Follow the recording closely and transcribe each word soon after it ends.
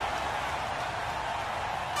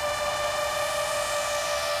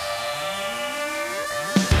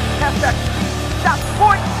Second. Shot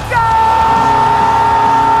point. Go!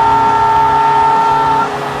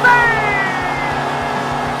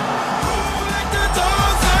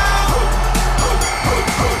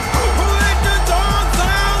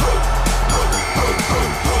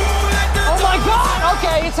 Oh my God!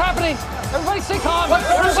 Okay, it's happening. Everybody stay calm. What's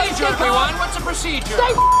the procedure, everyone? What's the procedure?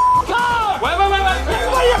 Stay calm! Wait. Everybody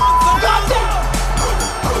calm down!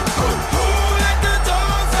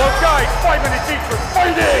 Those guys, 5 minutes each for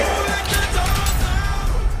fighting!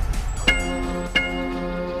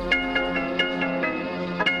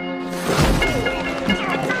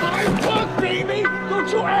 My puck, baby! Don't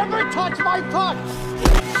you ever touch my puck!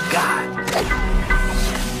 God.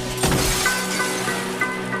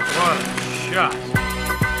 What a shot.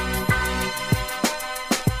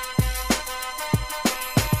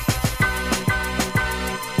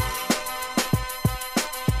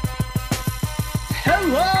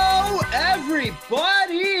 Hello,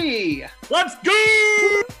 everybody! Let's go!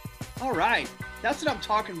 All right, that's what I'm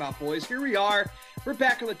talking about, boys. Here we are. We're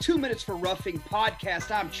back on the 2 Minutes for Roughing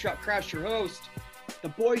podcast. I'm Chuck Crash, your host. The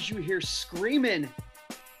boys you hear screaming.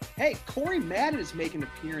 Hey, Corey Madden is making an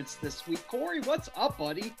appearance this week. Corey, what's up,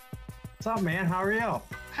 buddy? What's up, man? How are you?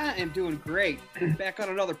 I am doing great. Back on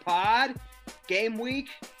another pod. Game week.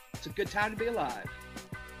 It's a good time to be alive.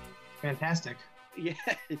 Fantastic. Yeah.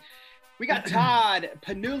 We got Todd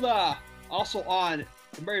Panula also on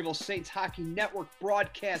the Maryville Saints Hockey Network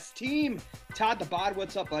broadcast team. Todd the Bod,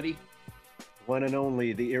 what's up, buddy? One and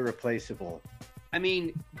only, the irreplaceable. I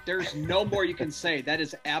mean, there's no more you can say. That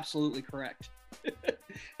is absolutely correct.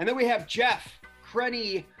 And then we have Jeff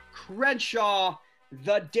Crenny Crenshaw,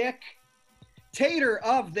 the dictator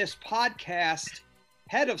of this podcast,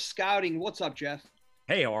 head of scouting. What's up, Jeff?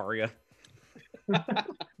 Hey, how are you?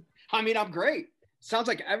 I mean, I'm great. Sounds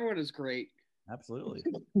like everyone is great. Absolutely.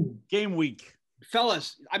 Game week.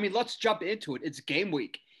 Fellas, I mean, let's jump into it. It's game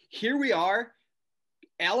week. Here we are.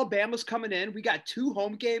 Alabama's coming in. We got 2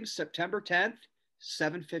 home games, September 10th,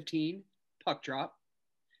 7:15, puck drop.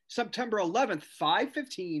 September 11th,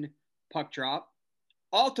 5:15, puck drop.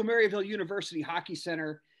 All to Maryville University Hockey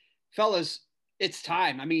Center. Fellas, it's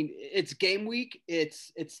time. I mean, it's game week.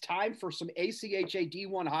 It's time for some ACHA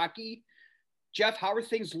D1 hockey. Jeff, how are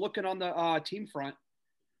things looking on the team front?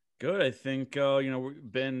 Good. I think,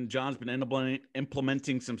 John's been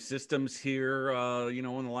implementing some systems here, in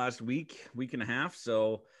the last week and a half.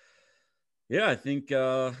 So, yeah, I think,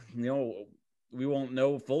 we won't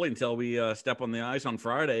know fully until we step on the ice on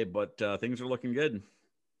Friday, but things are looking good.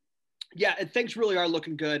 Yeah, and things really are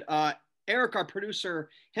looking good. Eric, our producer,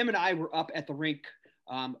 him and I were up at the rink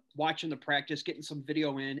watching the practice, getting some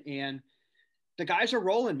video in, and the guys are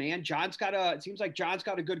rolling, man. It seems like John's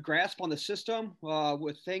got a good grasp on the system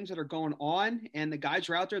with things that are going on, and the guys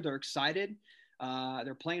are out there. They're excited.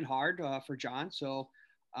 They're playing hard for John. So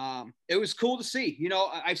it was cool to see. You know,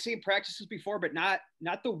 I've seen practices before, but not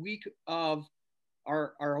the week of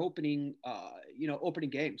our opening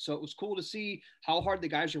game. So it was cool to see how hard the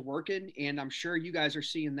guys are working, and I'm sure you guys are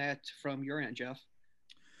seeing that from your end, Jeff.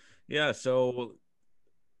 Yeah, so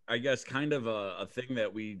I guess kind of a thing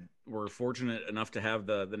that we were fortunate enough to have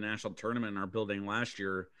the national tournament in our building last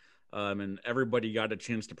year, and everybody got a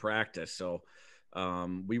chance to practice. So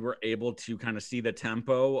we were able to kind of see the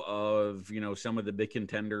tempo of, some of the big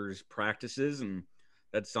contenders' practices, and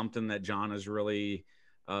that's something that John has really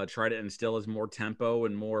tried to instill as more tempo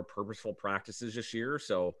and more purposeful practices this year.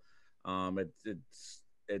 So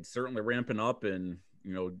it's certainly ramping up, and,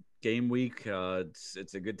 game week,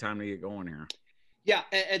 it's a good time to get going here. Yeah,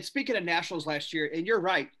 and speaking of nationals last year, and you're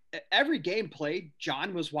right, every game played,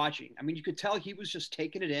 John was watching. I mean, you could tell he was just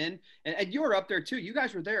taking it in, and you were up there too. You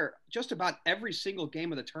guys were there just about every single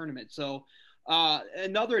game of the tournament. So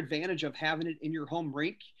another advantage of having it in your home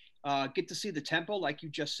rink, get to see the tempo, like you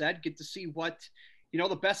just said, get to see what,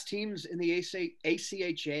 the best teams in the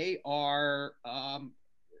ACHA are,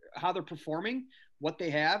 how they're performing, what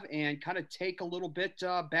they have, and kind of take a little bit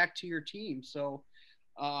back to your team. So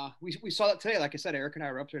we saw that today. Like I said, Eric and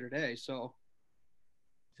I were up there today. So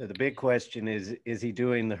the big question is he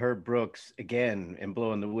doing the Herb Brooks again and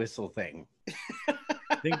blowing the whistle thing?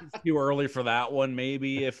 I think it's too early for that one.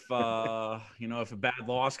 Maybe if if a bad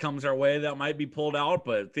loss comes our way, that might be pulled out,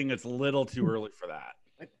 but I think it's a little too early for that.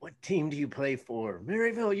 What team do you play for?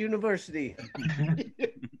 Maryville University.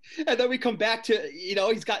 And then we come back to,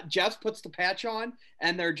 he's got Jeff puts the patch on,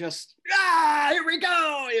 and they're just, here we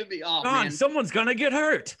go. Man, someone's going to get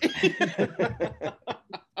hurt.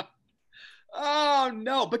 Oh,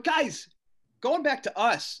 no. But guys, going back to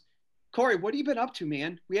us, Corey, what have you been up to,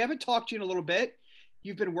 man? We haven't talked to you in a little bit.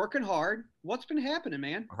 You've been working hard. What's been happening,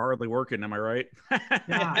 man? Hardly working, am I right?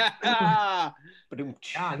 Yeah. Yeah,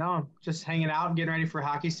 no, just hanging out and getting ready for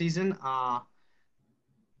hockey season. A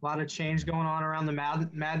lot of change going on around the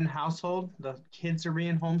Madden household. The kids are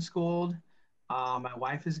being homeschooled. My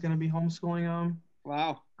wife is going to be homeschooling them.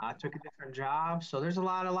 Wow. I took a different job, so there's a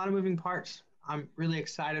lot of moving parts. I'm really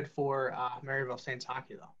excited for Maryville Saints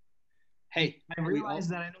hockey, though. Hey, I realize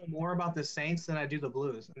that I know more about the Saints than I do the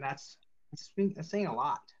Blues, and that's saying a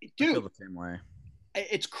lot. Dude, I feel the same way.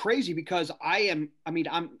 It's crazy because I'm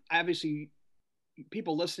obviously,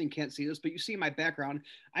 people listening can't see this, but you see my background.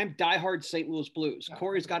 I'm diehard St. Louis Blues. Yeah.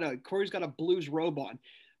 Corey's got a Blues robe on,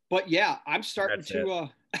 but yeah, I'm starting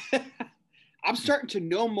I'm starting to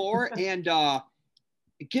know more and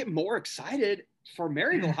get more excited for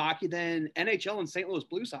Maryville hockey than NHL and St. Louis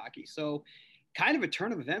Blues hockey. So kind of a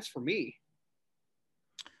turn of events for me.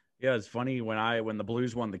 Yeah, it's funny when the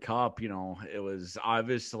Blues won the cup, it was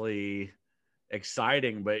obviously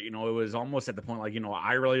exciting, but it was almost at the point like,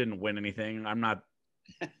 I really didn't win anything. I'm not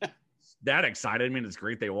that excited. I mean, it's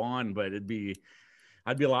great they won, but I'd be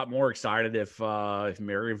a lot more excited if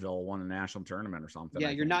Maryville won a national tournament or something.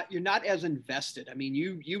 Yeah, you're not as invested. I mean,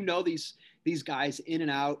 you know these guys in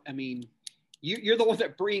and out. I mean, you're the one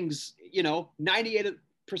that brings 98%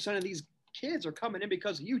 of these kids are coming in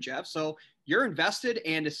because of you, Jeff. So you're invested,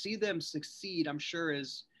 and to see them succeed, I'm sure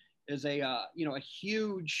is a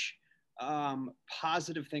huge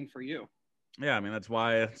positive thing for you. Yeah, I mean that's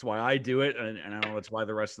why I do it, and I know that's why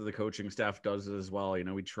the rest of the coaching staff does it as well.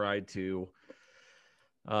 We try to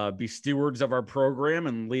be stewards of our program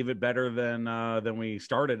and leave it better than we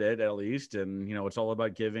started it, at least. And it's all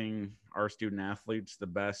about giving our student athletes the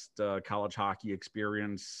best college hockey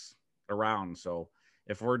experience around. So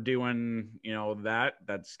if we're doing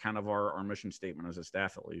that's kind of our mission statement as a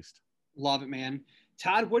staff, at least. Love it, man.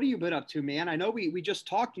 Todd, what have you been up to, man? I know we just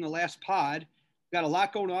talked in the last pod. Got a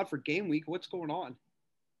lot going on for game week. What's going on?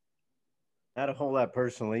 Not a whole lot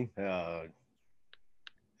personally. I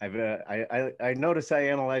noticed I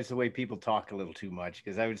analyze the way people talk a little too much,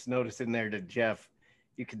 because I was noticing there to Jeff,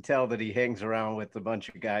 you can tell that he hangs around with a bunch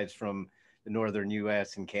of guys from the northern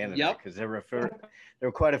U.S. and Canada, because there were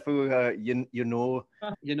quite a few, the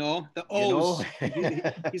O's.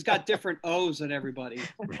 He's got different O's than everybody.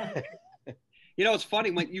 It's funny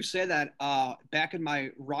when you say that. Back in my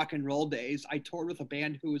rock and roll days, I toured with a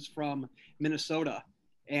band who was from Minnesota,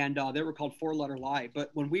 and they were called Four Letter Lie. But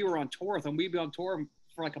when we were on tour with them, we'd be on tour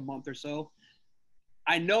for like a month or so.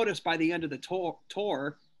 I noticed by the end of the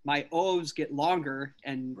tour, my O's get longer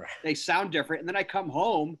and they sound different. And then I come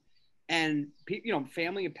home, and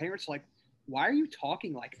family and parents are like, "Why are you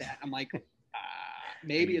talking like that?" I'm like,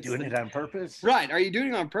 maybe it's doing it on purpose. Right? Are you doing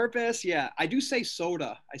it on purpose? Yeah, I do say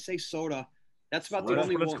soda. I say soda. That's about the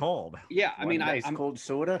only one. That's what it's called. Yeah, I mean, I'm cold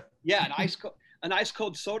soda. Yeah, an ice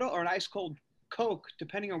cold soda or an ice cold Coke,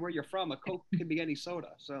 depending on where you're from. A Coke can be any soda.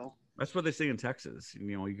 So that's what they say in Texas.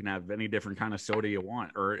 You can have any different kind of soda you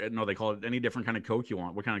want, or no, they call it any different kind of Coke you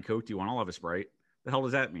want. What kind of Coke do you want? I'll have a Sprite. The hell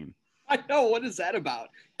does that mean? I know, what is that about?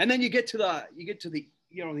 And then you get to the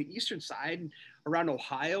the eastern side and around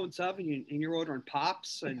Ohio and stuff, and you're ordering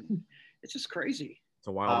pops, and it's just crazy. It's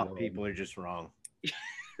a wild. People are just wrong.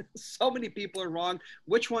 So many people are wrong.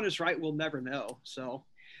 Which one is right, we'll never know. So,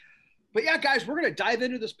 but yeah, guys, we're going to dive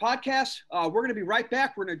into this podcast. We're going to be right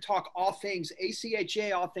back. We're going to talk all things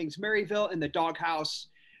ACHA, all things Maryville and the Doghouse.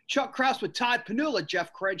 Chuck Kraus with Todd Panula,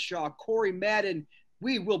 Jeff Crenshaw, Corey Madden.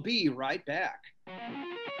 We will be right back.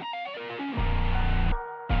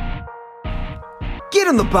 Get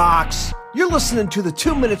in the box. You're listening to the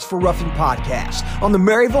 2 Minutes for Roughing podcast on the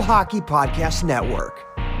Maryville Hockey Podcast Network.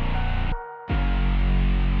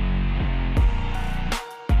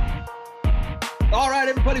 All right,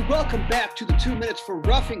 everybody, welcome back to the 2 Minutes for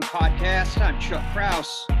Roughing podcast. I'm Chuck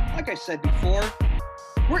Kraus. Like I said before,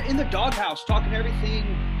 we're in the Doghouse talking everything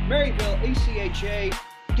Maryville, ACHA,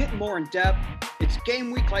 getting more in depth. It's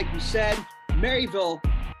game week, like we said. Maryville,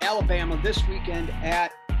 Alabama, this weekend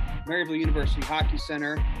at Maryville University Hockey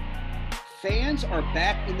Center. Fans are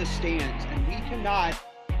back in the stands, and we cannot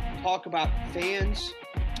talk about fans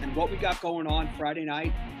and what we got going on Friday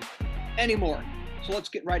night anymore. So let's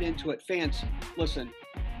get right into it. Fans, listen,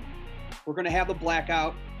 we're going to have a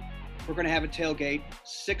blackout. We're going to have a tailgate,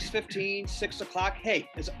 6:15, 6 o'clock. Hey,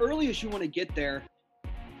 as early as you want to get there,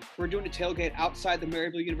 we're doing a tailgate outside the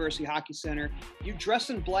Maryville University Hockey Center. You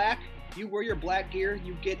dress in black, you wear your black gear,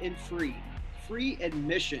 you get in free. Free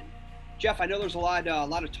admission. Jeff, I know there's a lot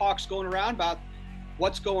of talks going around about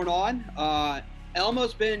what's going on.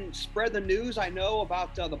 Elmo's been spread the news, I know,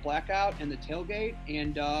 about the blackout and the tailgate,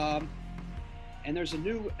 and there's a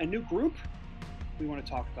new group we want to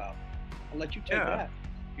talk about. I'll let you take that.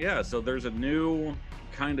 Yeah, so there's a new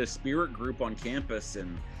kind of spirit group on campus,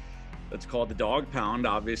 and it's called the Dog Pound,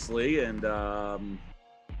 obviously. And I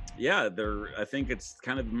think it's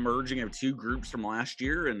kind of merging of two groups from last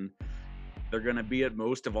year, and they're going to be at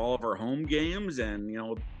most of all of our home games. And,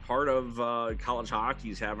 part of college hockey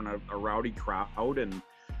is having a rowdy crowd, and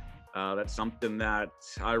that's something that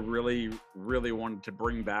I really, really wanted to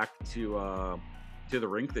bring back to the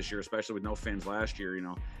rink this year, especially with no fans last year.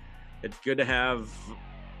 It's good to have,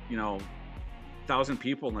 1,000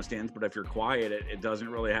 people in the stands, but if you're quiet, it doesn't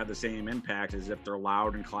really have the same impact as if they're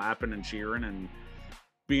loud and clapping and cheering and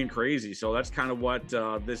being crazy. So that's kind of what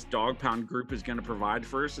this Dog Pound group is going to provide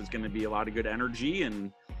for us. It's going to be a lot of good energy,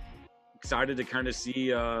 and excited to kind of see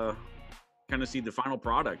the final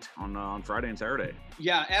product on Friday and Saturday.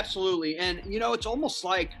 Yeah, absolutely. And it's almost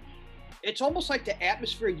like the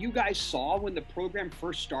atmosphere you guys saw when the program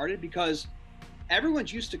first started, because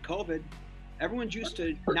everyone's used to COVID. Everyone's used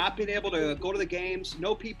to not being able to go to the games,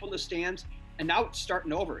 no people in the stands, and now it's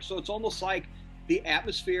starting over. So it's almost like the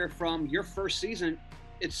atmosphere from your first season,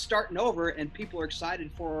 it's starting over, and people are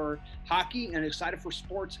excited for hockey and excited for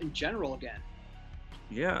sports in general again.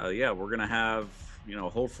 Yeah, we're going to have,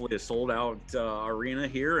 hopefully a sold-out arena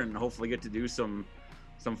here, and hopefully get to do some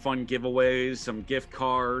fun giveaways, some gift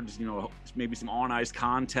cards, maybe some on-ice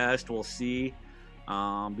contest. We'll see.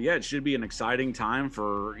 But yeah, it should be an exciting time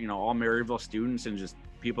for, all Maryville students and just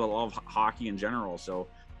people that love hockey in general. So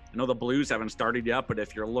I know the Blues haven't started yet, but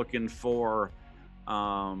if you're looking for,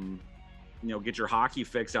 get your hockey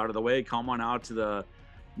fix out of the way, come on out to the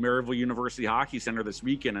Maryville University Hockey Center this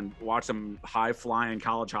weekend and watch some high-flying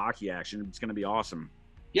college hockey action. It's going to be awesome.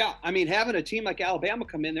 Yeah, I mean, having a team like Alabama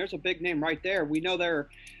come in, there's a big name right there. We know they're,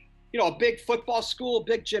 a big football school,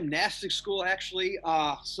 big gymnastics school, actually.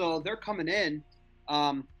 So they're coming in.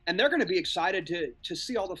 And they're going to be excited to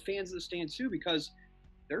see all the fans in the stands too, because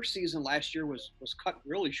their season last year was cut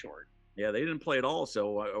really short. Yeah, they didn't play at all,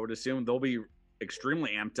 so I would assume they'll be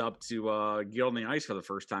extremely amped up to get on the ice for the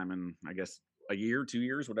first time in, I guess, a year, 2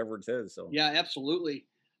 years, whatever it is. So yeah, absolutely.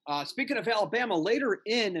 Speaking of Alabama, later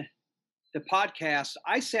in the podcast,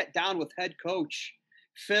 I sat down with head coach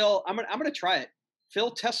Phil. I'm gonna try it.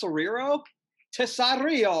 Phil Tesario.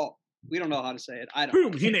 We don't know how to say it. I don't.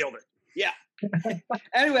 Boom! He nailed it. Yeah.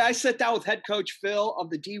 Anyway, I sat down with head coach Phil of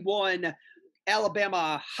the D1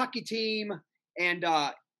 Alabama hockey team, and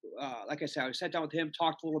like I said, I sat down with him,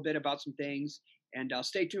 talked a little bit about some things, and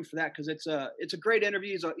stay tuned for that because it's a great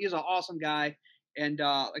interview. He's an awesome guy, and like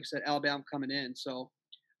I said, Alabama coming in. So,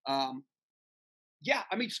 yeah,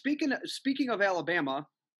 I mean, speaking of Alabama,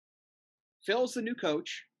 Phil's the new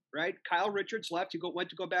coach, right? Kyle Richards left. He went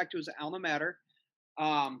to go back to his alma mater.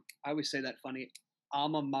 I always say that funny,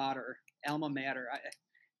 alma mater.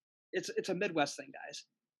 It's a Midwest thing, guys.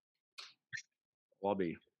 I'll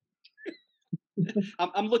be.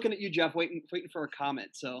 I'm looking at you, Jeff, waiting for a comment.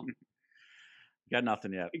 So got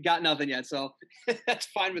nothing yet. So that's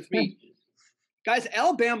fine with me. Guys,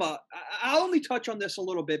 Alabama, I'll only touch on this a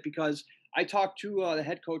little bit because I talked to the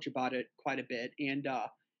head coach about it quite a bit. And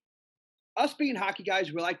us being hockey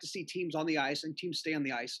guys, we like to see teams on the ice and teams stay on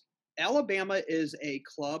the ice. Alabama is a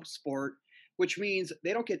club sport, which means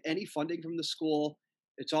they don't get any funding from the school.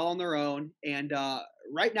 It's all on their own. And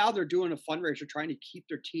right now they're doing a fundraiser trying to keep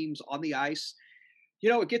their teams on the ice.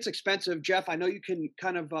 It gets expensive. Jeff, I know you can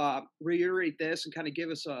kind of reiterate this and kind of give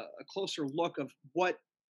us a closer look of what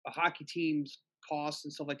a hockey team's cost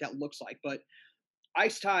and stuff like that looks like. But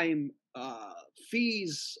ice time,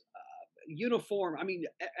 fees, uniform, I mean,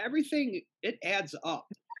 everything, it adds up.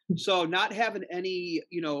 So not having any,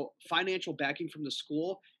 financial backing from the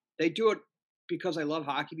school, they do it because I love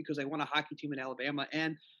hockey, because I want a hockey team in Alabama.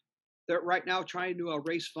 And they're right now trying to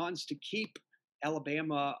raise funds to keep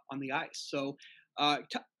Alabama on the ice. So,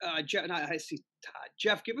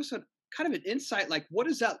 Jeff, give us a kind of an insight, like what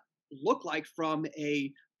does that look like from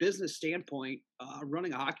a business standpoint,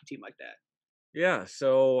 running a hockey team like that? Yeah.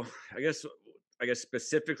 So I guess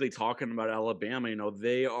specifically talking about Alabama,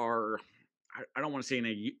 they are, I don't want to say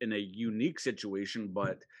in a unique situation,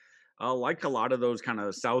 but like a lot of those kind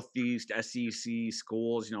of Southeast SEC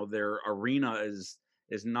schools, their arena is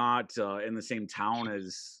not in the same town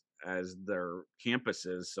as their campus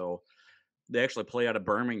is. So they actually play out of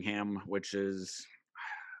Birmingham, which is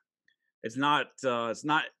it's not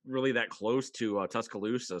really that close to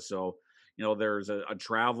Tuscaloosa. So there's a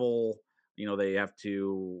travel. They have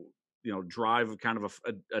to drive kind of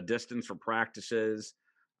a distance for practices.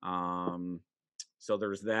 So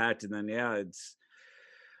there's that, and then it's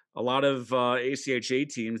a lot of ACHA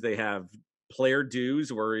teams. They have player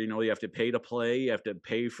dues where, you know, you have to pay to play, you have to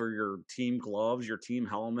pay for your team gloves, your team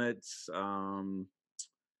helmets.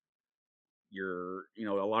 You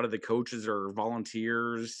know, a lot of the coaches are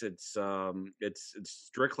volunteers. It's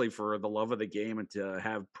strictly for the love of the game and to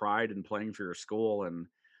have pride in playing for your school. And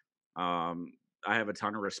I have a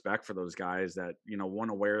ton of respect for those guys that, you know, want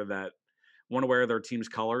to wear their team's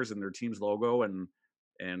colors and their team's logo and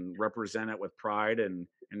represent it with pride and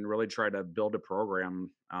really try to build a program.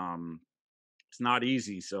 It's not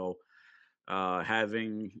easy. So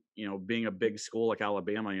having, you know, being a big school like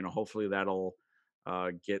Alabama, you know, hopefully that'll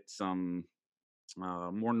get some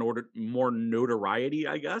more notoriety,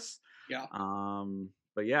 I guess. Yeah.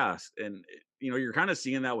 But yeah, and you know, you're kind of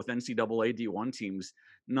seeing that with NCAA D1 teams,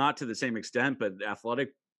 not to the same extent, but athletic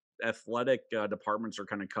departments are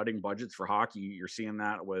kind of cutting budgets for hockey. You're seeing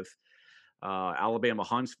that with Alabama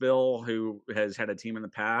Huntsville, who has had a team in the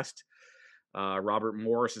past. Robert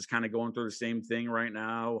Morris is kind of going through the same thing right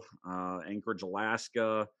now. Anchorage,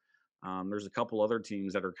 Alaska. There's a couple other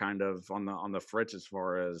teams that are kind of on the fritz as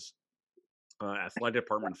far as athletic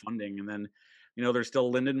department funding. And then, you know, there's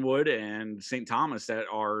still Lindenwood and St. Thomas that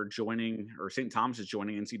are joining, or St. Thomas is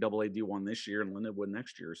joining NCAA D1 this year and Lindenwood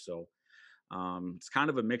next year. So it's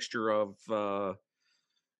kind of a mixture of, you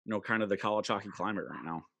know, kind of the college hockey climate right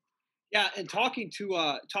now. Yeah. And talking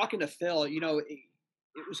to Phil, you know,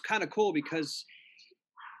 it was kind of cool because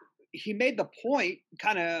he made the point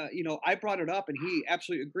kind of, you know, I brought it up and he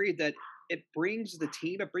absolutely agreed that it brings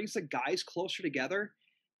the guys closer together,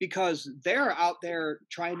 because they're out there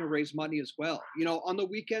trying to raise money as well. You know, on the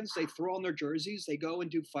weekends, they throw on their jerseys, they go and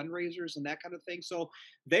do fundraisers and that kind of thing. So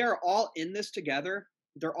they're all in this together.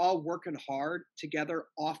 They're all working hard together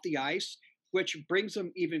off the ice, which brings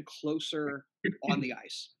them even closer on the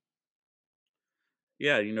ice.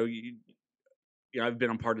 Yeah, you know, I've been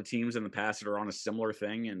on part of teams in the past that are on a similar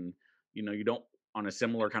thing, and you know, you don't on a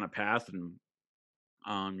similar kind of path, and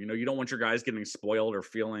you know, you don't want your guys getting spoiled or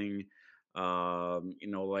feeling you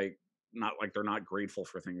know, like not like they're not grateful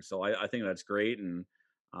for things. So I think that's great. And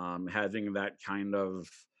having that kind of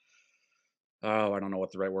I don't know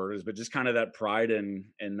what the right word is, but just kind of that pride in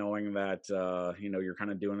knowing that you know, you're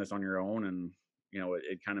kind of doing this on your own, and you know,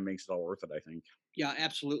 it kind of makes it all worth it, I think. Yeah,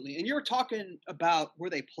 absolutely. And you're talking about where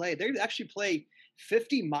they play. They actually play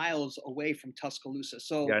 50 miles away from Tuscaloosa.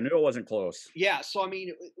 So yeah, I knew it wasn't close. Yeah. So I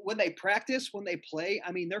mean, when they practice, when they play,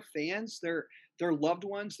 I mean, their fans, their loved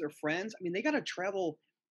ones, their friends, I mean, they got to travel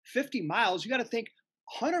 50 miles. You got to think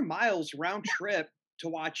 100 miles round trip to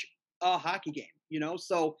watch a hockey game, you know?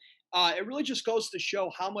 So it really just goes to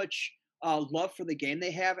show how much love for the game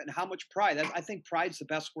they have and how much pride. I think pride's the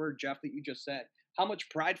best word, Jeff, that you just said. How much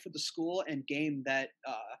pride for the school and game that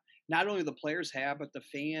not only the players have, but the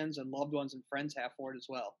fans and loved ones and friends have for it as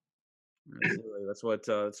well. Absolutely. That's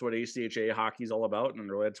what ACHA hockey is all about,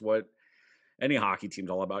 and really that's what any hockey team's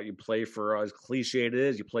all about. You play for, as cliche it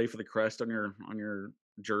is, you play for the crest on your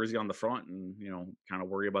jersey on the front, and you know, kind of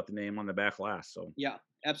worry about the name on the back last. So yeah,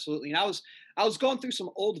 absolutely. And I was going through some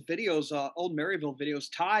old videos, old Maryville videos.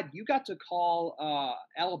 Todd, you got to call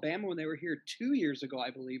Alabama when they were here 2 years ago,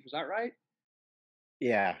 I believe. Was that right?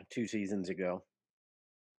 Yeah, 2 seasons ago.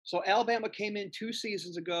 So Alabama came in 2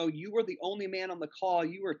 seasons ago. You were the only man on the call.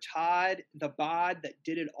 You were Todd, the bod that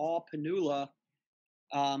did it all, Panula.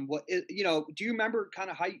 You know, do you remember kind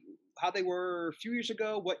of how they were a few years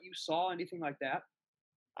ago? What you saw, anything like that?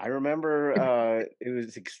 I remember it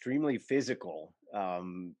was extremely physical.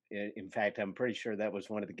 In fact, I'm pretty sure that was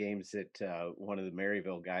one of the games that one of the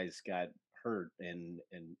Maryville guys got hurt, and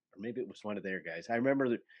or maybe it was one of their guys. I remember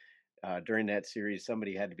that. During that series,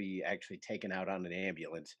 somebody had to be actually taken out on an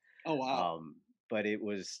ambulance. Oh wow! But it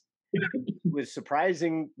was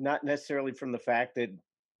surprising, not necessarily from the fact that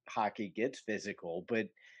hockey gets physical, but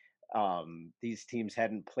these teams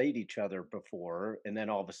hadn't played each other before, and then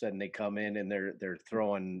all of a sudden they come in and they're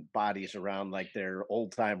throwing bodies around like they're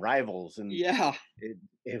old time rivals, and yeah,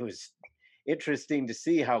 it was interesting to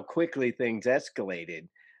see how quickly things escalated,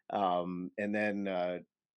 and then.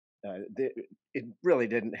 It really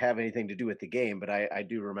didn't have anything to do with the game, but I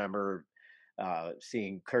do remember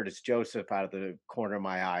seeing Curtis Joseph out of the corner of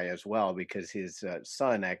my eye as well, because his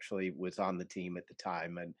son actually was on the team at the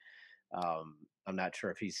time, and I'm not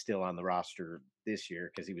sure if he's still on the roster this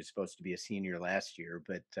year because he was supposed to be a senior last year,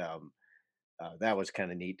 but that was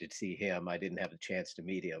kind of neat to see him. I didn't have a chance to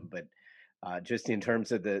meet him, but just in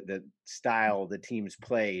terms of the style the teams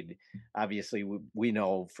played, obviously we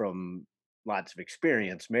know from lots of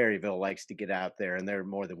experience, Maryville likes to get out there and they're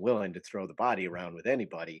more than willing to throw the body around with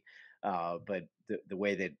anybody. But the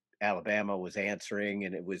way that Alabama was answering,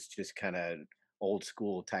 and it was just kind of old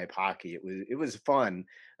school type hockey. It was fun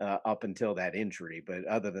up until that injury, but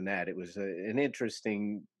other than that, it was an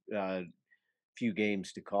interesting few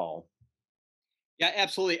games to call. Yeah,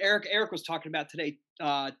 absolutely. Eric was talking about today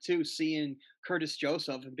too, seeing Curtis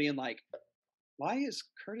Joseph and being like, why is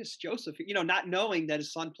Curtis Joseph, not knowing that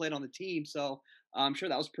his son played on the team. So I'm sure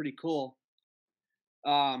that was pretty cool.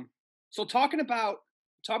 So talking about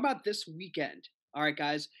this weekend. All right,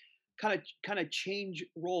 guys, kind of change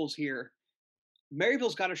roles here.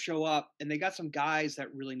 Maryville's got to show up, and they got some guys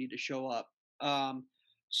that really need to show up.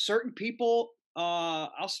 Certain people,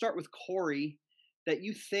 I'll start with Corey, that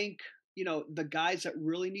you think, the guys that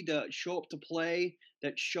really need to show up to play,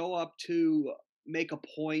 that show up to make a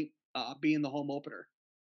point, being the home opener.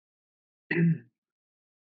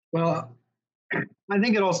 Well, I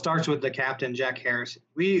think it all starts with the captain, Jack Harris.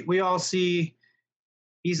 We all see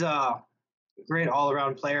he's a great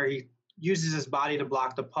all-around player. He uses his body to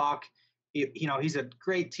block the puck. He's a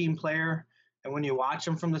great team player. And when you watch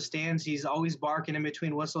him from the stands, he's always barking in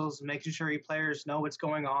between whistles, making sure players know what's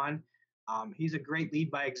going on. He's a great lead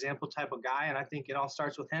by example type of guy, and I think it all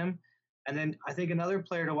starts with him. And then I think another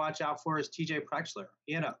player to watch out for is TJ Prexler.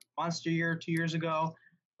 He had a monster year 2 years ago.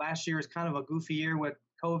 Last year was kind of a goofy year with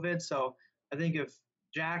COVID. So I think if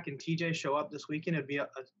Jack and TJ show up this weekend, it'd be a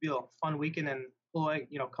fun weekend and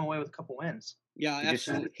come away with a couple wins. Yeah,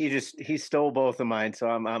 absolutely. He stole both of mine, so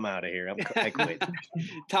I'm out of here. I quit.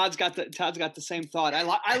 Todd's got the same thought.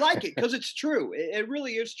 I like it because it's true. It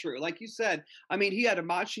really is true. Like you said, I mean, he had a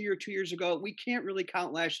monster year 2 years ago. We can't really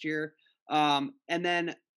count last year. And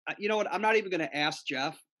then you know what? I'm not even going to ask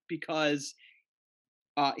Jeff because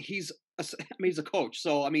he's a coach.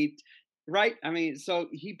 So I mean, right? I mean, so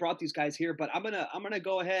he brought these guys here. But I'm gonna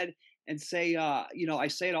go ahead and say, I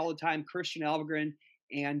say it all the time: Christian Alvegren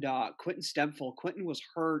and Quentin Stempfel. Quentin was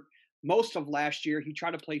hurt most of last year. He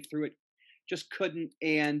tried to play through it, just couldn't.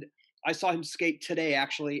 And I saw him skate today,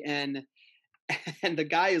 actually, and the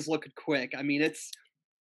guy is looking quick. I mean, it's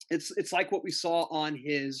like what we saw on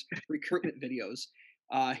his recruitment videos.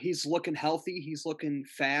 He's looking healthy. He's looking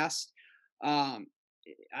fast. I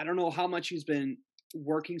don't know how much he's been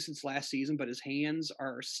working since last season, but his hands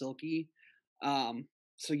are silky.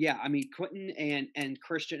 So yeah, I mean, Quentin and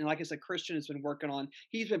Christian, and like I said, Christian has been working on,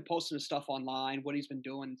 he's been posting his stuff online, what he's been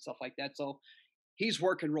doing and stuff like that. So he's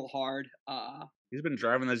working real hard. He's been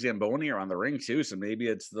driving the Zamboni around the ring too. So maybe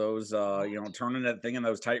it's those, turning that thing in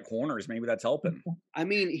those tight corners. Maybe that's helping. I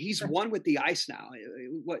mean, he's one with the ice now.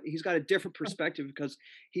 He's got a different perspective because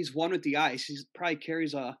he's one with the ice. He probably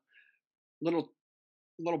carries a little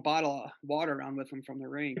bottle of water around with him from the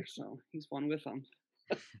ring. So he's one with them.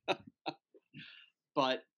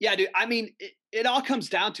 But yeah, dude, I mean, it all comes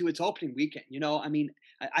down to it's opening weekend. I mean,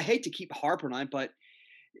 I hate to keep harping on it, but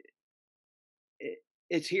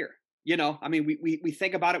it's here. I mean, we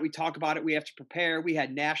think about it, we talk about it, we have to prepare. We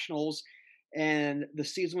had nationals and the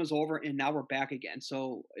season was over and now we're back again.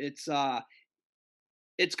 So it's going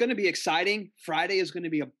to be exciting. Friday is going to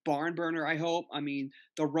be a barn burner, I hope. I mean,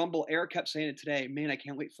 the Rumble, Eric kept saying it today, man, I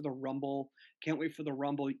can't wait for the Rumble. Can't wait for the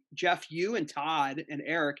Rumble. Jeff, you and Todd and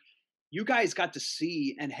Eric, you guys got to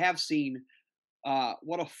see and have seen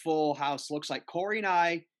what a full house looks like. Corey and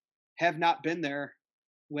I have not been there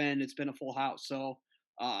when it's been a full house. So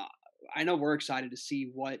I know we're excited to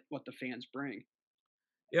see what the fans bring.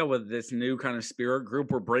 Yeah, with this new kind of spirit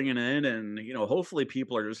group we're bringing in, and hopefully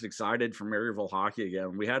people are just excited for Maryville hockey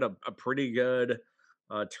again. We had a pretty good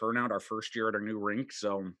turnout our first year at our new rink,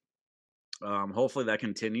 so hopefully that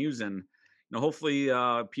continues, and hopefully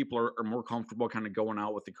people are more comfortable kind of going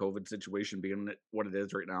out with the COVID situation being what it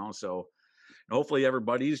is right now. So hopefully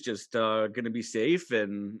everybody's just going to be safe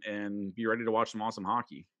and be ready to watch some awesome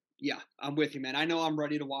hockey. Yeah, I'm with you, man. I know I'm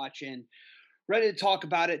ready to watch and ready to talk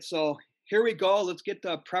about it. So here we go. Let's get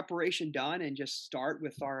the preparation done and just start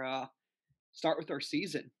with our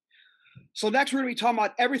season. So next we're going to be talking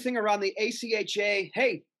about everything around the ACHA.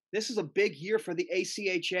 Hey, this is a big year for the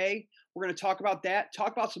ACHA. We're going to talk about that,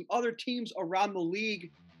 talk about some other teams around the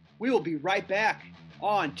league. We will be right back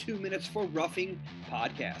on 2 Minutes for Roughing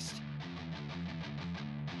podcast.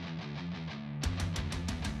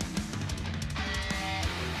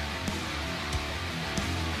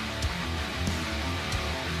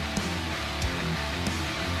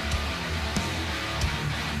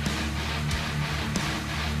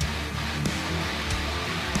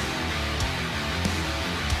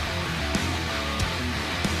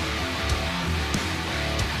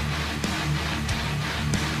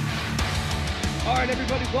 All right,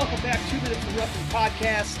 everybody, welcome back to 2 Minutes for Roughing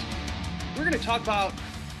podcast. We're going to talk about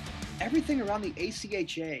everything around the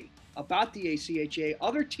ACHA, about the ACHA,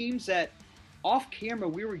 other teams that off camera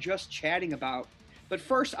we were just chatting about. But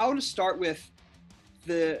first, I want to start with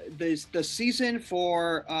the season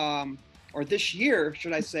for or this year,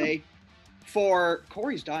 should I say, for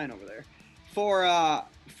Corey's dying over there. For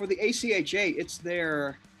the ACHA, it's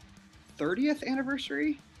their 30th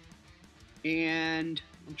anniversary, and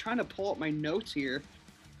I'm trying to pull up my notes here.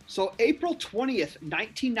 So April 20th,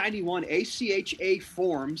 1991, ACHA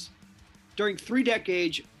forms. During 3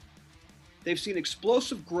 decades, they've seen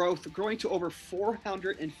explosive growth, growing to over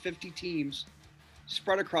 450 teams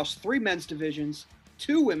spread across 3 men's divisions,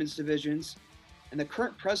 2 women's divisions, and the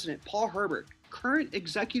current president, Paul Herbert. Current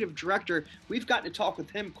executive director, we've gotten to talk with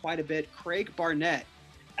him quite a bit, Craig Barnett.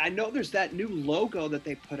 I know there's that new logo that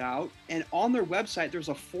they put out, and on their website, there's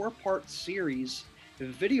a 4-part series, a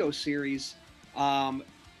video series,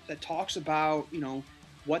 that talks about,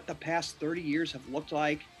 what the past 30 years have looked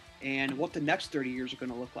like and what the next 30 years are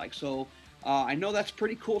going to look like. So I know that's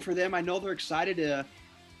pretty cool for them. I know they're excited to,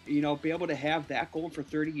 be able to have that going for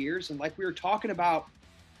 30 years. And like we were talking about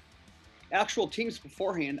actual teams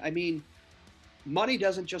beforehand, I mean, money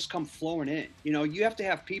doesn't just come flowing in. You have to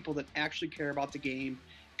have people that actually care about the game,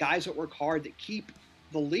 guys that work hard, that keep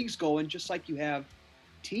the leagues going, just like you have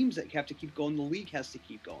teams that have to keep going. The league has to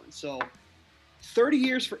keep going. So 30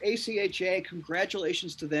 years for ACHA.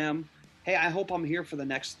 Congratulations to them. Hey, I hope I'm here for the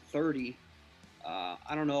next 30.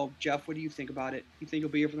 I don't know, Jeff, what do you think about it? You think you'll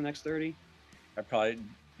be here for the next 30? I probably,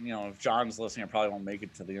 if John's listening, I probably won't make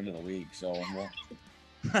it to the end of the league. So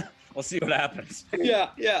we'll see what happens. Yeah.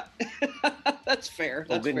 That's fair.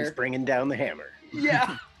 That's Hogan's fair. bringing down the hammer.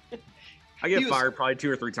 Yeah. I get fired probably 2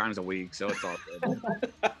 or 3 times a week, so it's all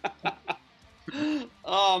good.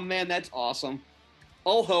 Oh, man, that's awesome.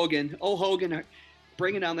 Oh, Hogan,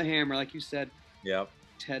 bringing down the hammer, like you said. Yep.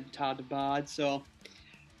 Todd to Bod. So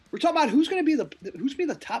we're talking about who's going to be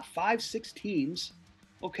the top 5-6 teams.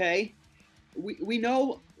 Okay, we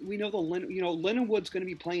know Lindenwood's going to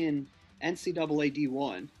be playing NCAA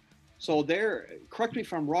D1. So correct me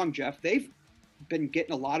if I'm wrong, Jeff. They've been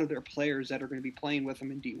getting a lot of their players that are going to be playing with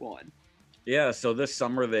them in D1. Yeah, so this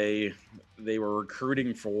summer they were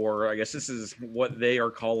recruiting for, I guess this is what they are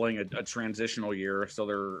calling a transitional year,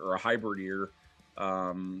 or a hybrid year.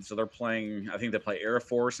 So they're playing, I think they play Air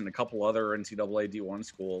Force and a couple other NCAA D1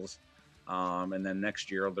 schools. And then next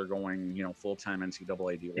year they're going, full-time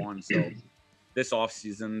NCAA D1. So this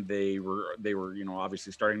offseason they were,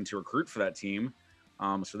 obviously starting to recruit for that team.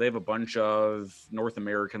 So they have a bunch of North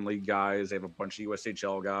American League guys. They have a bunch of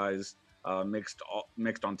USHL guys.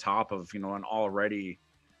 Mixed on top of an already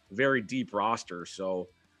very deep roster, so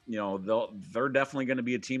they're definitely going to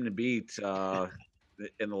be a team to beat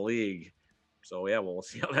in the league. So yeah, we'll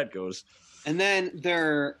see how that goes. And then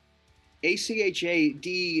their ACHA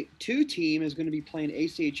D2 team is going to be playing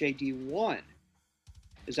ACHA D1.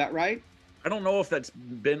 Is that right? I don't know if that's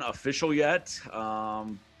been official yet,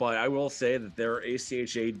 but I will say that their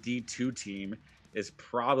ACHA D2 team is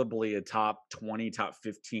probably a top 20, top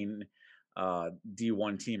 15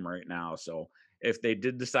 D1 team right now. So if they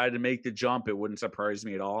did decide to make the jump, it wouldn't surprise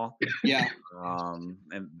me at all. Yeah.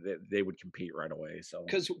 And they would compete right away. So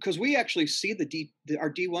because we actually see our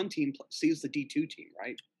D1 team sees the D2 team,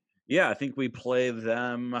 right? Yeah, I think we play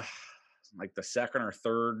them like the second or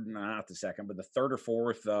third, not the second, but the third or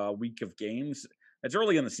fourth week of games. It's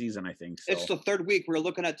early in the season, I think. So. It's the third week we're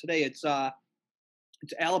looking at today. It's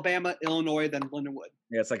Alabama, Illinois, then Lindenwood.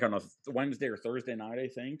 Yeah, it's like on a Wednesday or Thursday night, I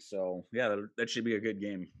think. So, yeah, that should be a good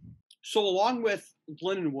game. So, along with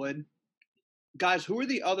Lindenwood, guys, who are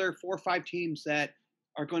the other 4 or 5 teams that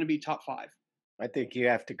are going to be top 5? I think you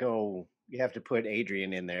have to put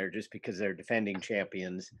Adrian in there just because they're defending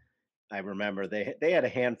champions. I remember they had a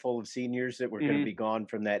handful of seniors that were going to be gone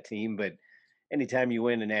from that team, but anytime you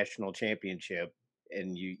win a national championship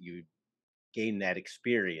and you gain that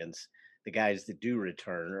experience, the guys that do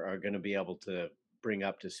return are going to be able to bring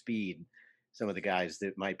up to speed some of the guys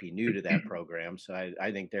that might be new to that program. So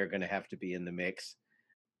I think they're going to have to be in the mix.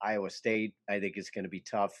 Iowa State, I think is going to be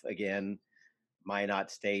tough again.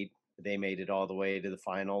 Minot State, they made it all the way to the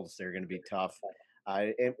finals. They're going to be tough.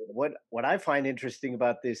 And what I find interesting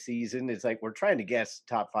about this season is like we're trying to guess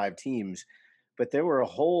top 5 teams, but there were a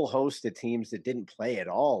whole host of teams that didn't play at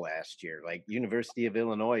all last year. Like University of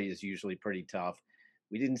Illinois is usually pretty tough.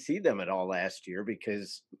 We didn't see them at all last year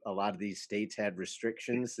because a lot of these states had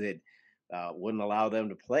restrictions that wouldn't allow them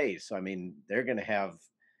to play. So, I mean, they're going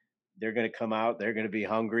to come out, they're going to be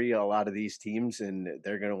hungry, a lot of these teams, and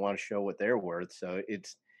they're going to want to show what they're worth. So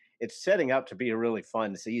it's setting up to be a really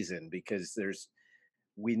fun season because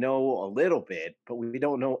we know a little bit, but we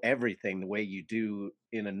don't know everything the way you do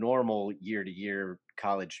in a normal year-to-year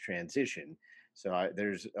college transition. So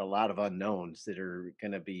there's a lot of unknowns that are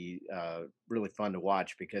going to be really fun to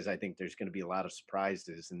watch, because I think there's going to be a lot of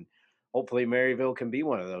surprises, and hopefully Maryville can be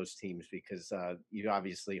one of those teams, because you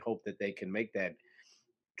obviously hope that they can make that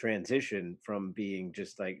transition from being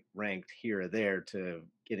just like ranked here or there to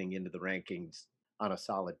getting into the rankings on a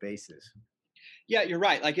solid basis. Yeah, you're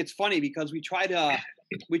right. Like, it's funny because we try to,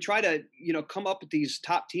 come up with these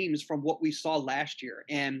top teams from what we saw last year.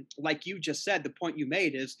 And like you just said, the point you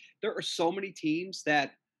made is there are so many teams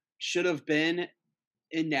that should have been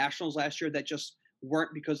in nationals last year that just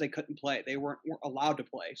weren't, because they couldn't play. They weren't allowed to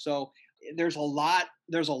play. So there's a lot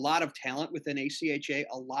of talent within ACHA,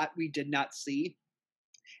 a lot we did not see.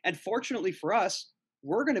 And fortunately for us,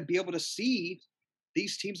 we're going to be able to see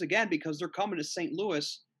these teams again because they're coming to St.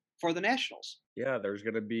 Louis for the nationals. Yeah, there's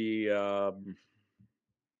going to be, there's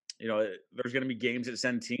going to be games at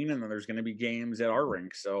Centene, and then there's going to be games at our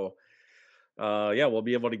rink. So, we'll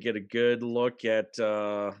be able to get a good look at,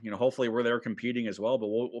 hopefully we're there competing as well, but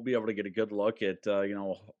we'll be able to get a good look at,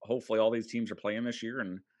 hopefully all these teams are playing this year,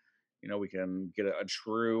 and, we can get a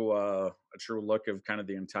true look of kind of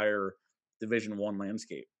the entire Division I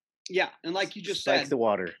landscape. Yeah. And like you just said, spike the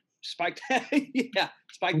water. Spike the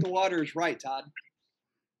water is right, Todd.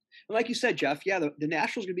 And like you said, Jeff, the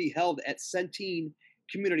Nationals going to be held at Centene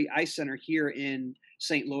Community Ice Center here in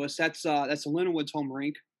St. Louis. That's the Lindenwood's home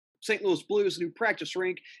rink. St. Louis Blues, new practice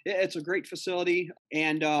rink. It's a great facility,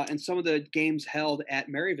 and some of the games held at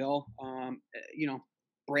Maryville,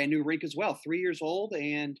 brand new rink as well, 3 years old,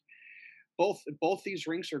 and both these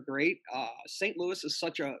rinks are great. St. Louis is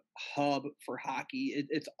such a hub for hockey.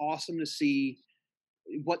 It's awesome to see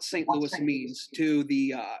what St. Louis means to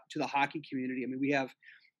the hockey community. I mean,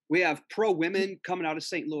 we have pro women coming out of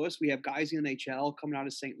St. Louis. We have guys in the NHL coming out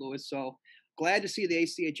of St. Louis. So glad to see the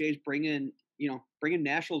ACHA's bringing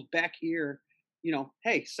nationals back here.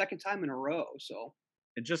 Hey, second time in a row. So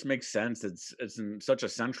it just makes sense. It's in such a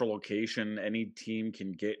central location. Any team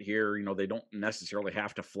can get here. They don't necessarily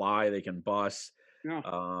have to fly. They can bus. Yeah.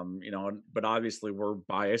 But obviously we're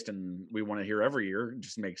biased and we want to hear every year. It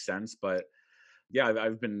just makes sense. But yeah,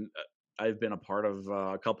 I've been a part of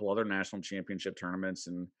a couple other national championship tournaments,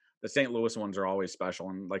 and the St. Louis ones are always special.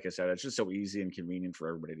 And like I said, it's just so easy and convenient for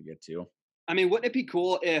everybody to get to. I mean, wouldn't it be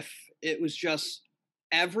cool if it was just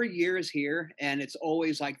every year is here and it's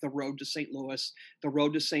always like the road to St. Louis,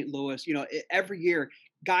 every year,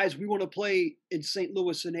 guys, we want to play in St.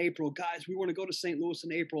 Louis in April. Guys, we want to go to St. Louis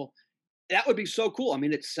in April. That would be so cool. I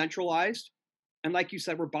mean, it's centralized. And like you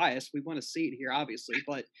said, we're biased. We want to see it here, obviously,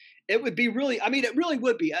 but it would be it really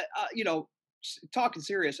would be, talking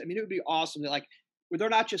serious. I mean, it would be awesome that they're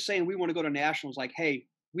not just saying we want to go to nationals, like, hey,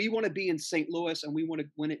 we want to be in St. Louis and we want to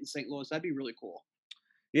win it in St. Louis. That'd be really cool.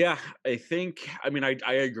 Yeah, I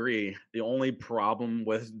agree. The only problem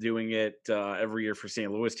with doing it every year for St.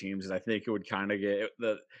 Louis teams is I think it would kind of get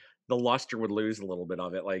the luster would lose a little bit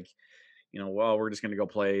of it. Like, we're just going to go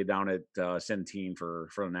play down at Centene for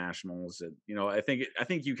the nationals. I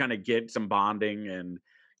think you kind of get some bonding and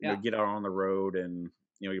get out on the road, and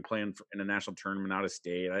you're playing in a national tournament out of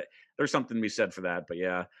state. There's something to be said for that. But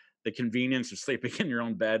yeah, the convenience of sleeping in your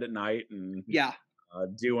own bed at night and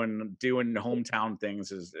doing hometown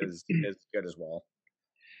things is good as well.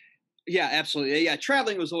 Yeah, absolutely. Yeah,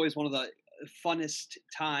 traveling was always one of the funnest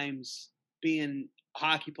times being a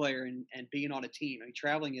hockey player and being on a team. I mean,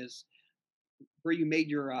 traveling is where you made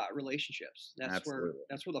your relationships. That's where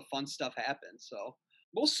the fun stuff happens. So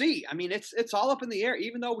we'll see. I mean, it's all up in the air.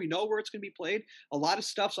 Even though we know where it's going to be played, a lot of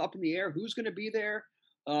stuff's up in the air. Who's going to be there?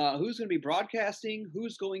 Who's going to be broadcasting?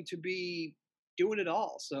 Who's going to be doing it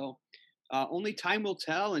all? So only time will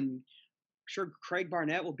tell. And I'm sure Craig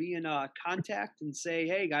Barnett will be in contact and say,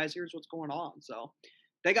 hey, guys, here's what's going on. So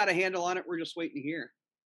they got a handle on it. We're just waiting to hear.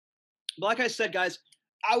 But like I said, guys,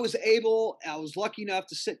 I was lucky enough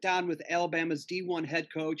to sit down with Alabama's D1 head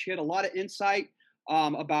coach. He had a lot of insight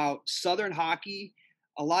about Southern hockey,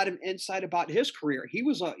 a lot of insight about his career. He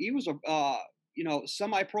was a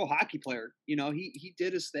semi-pro hockey player. He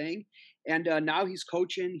did his thing, and now he's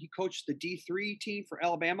coaching. He coached the D3 team for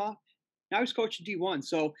Alabama. Now he's coaching D1.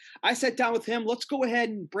 So I sat down with him. Let's go ahead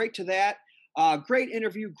and break to that. Great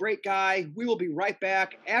interview, great guy. We will be right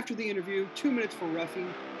back after the interview. 2 Minutes for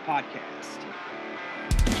Roughing podcast.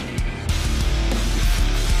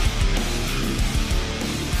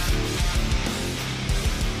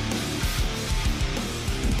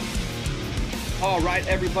 All right,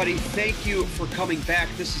 everybody, thank you for coming back.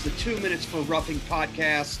 This is the 2 Minutes for Roughing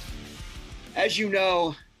podcast. As you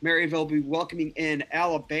know, Maryville will be welcoming in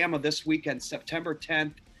Alabama this weekend, September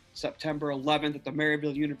 10th, September 11th at the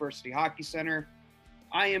Maryville University Hockey Center.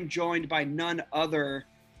 I am joined by none other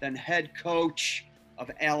then head coach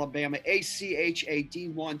of Alabama ACHA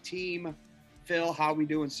D1 team. Phil, how we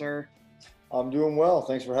doing, sir? I'm doing well.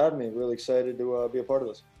 Thanks for having me. Really excited to be a part of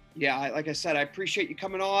this. Yeah, like I said, I appreciate you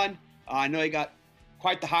coming on. I know you got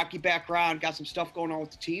quite the hockey background, got some stuff going on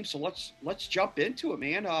with the team. So let's jump into it,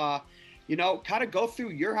 man. Kind of go through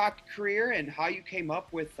your hockey career and how you came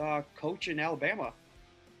up with coaching Alabama.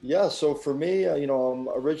 Yeah, so for me, I'm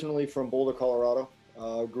originally from Boulder, Colorado.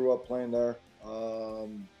 Grew up playing there.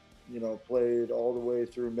 Played all the way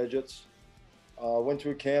through midgets. Went to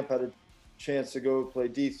a camp, had a chance to go play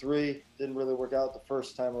D3. Didn't really work out the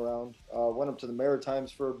first time around. Went up to the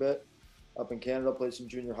Maritimes for a bit up in Canada, played some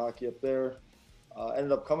junior hockey up there.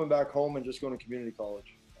 Ended up coming back home and just going to community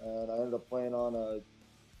college. And I ended up playing on a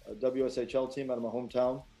WSHL team out of my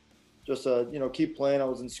hometown. Just keep playing. I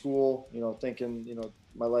was in school, thinking,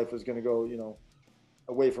 my life was going to go,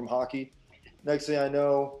 away from hockey. Next thing I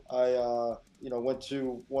know, I, went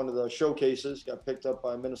to one of the showcases, got picked up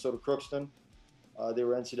by Minnesota Crookston. They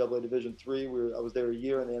were NCAA Division III. I was there a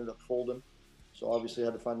year and they ended up folding. So obviously I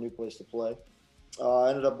had to find a new place to play. I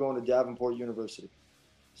ended up going to Davenport University.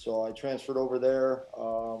 So I transferred over there.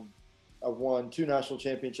 I won 2 national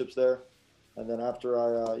championships there. And then after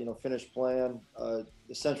I, finished playing, the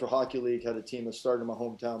Central Hockey League had a team that started in my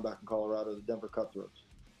hometown back in Colorado, the Denver Cutthroats.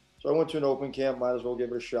 So I went to an open camp, might as well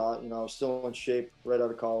give it a shot. I was still in shape right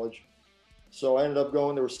out of college. So I ended up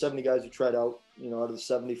going. There were 70 guys who tried out. Out of the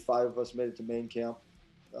 75 of us made it to main camp.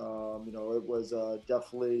 It was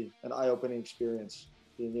definitely an eye-opening experience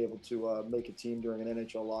being able to make a team during an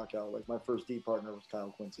NHL lockout. Like my first D partner was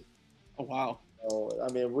Kyle Quincy. Oh, wow. I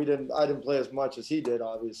didn't play as much as he did,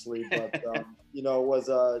 obviously, but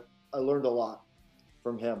I learned a lot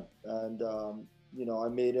from him. And, I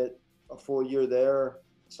made it a full year there,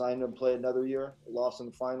 signed and played another year, lost in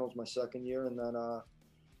the finals my second year. And then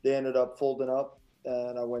they ended up folding up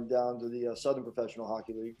and I went down to the Southern Professional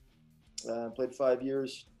Hockey League and played 5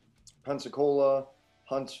 years, Pensacola,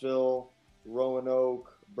 Huntsville,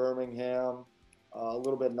 Roanoke, Birmingham, a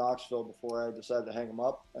little bit in Knoxville before I decided to hang them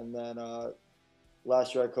up. And then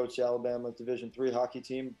last year I coached the Alabama Division III hockey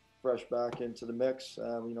team, fresh back into the mix.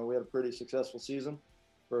 We had a pretty successful season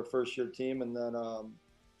for a first-year team. And then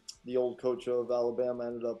the old coach of Alabama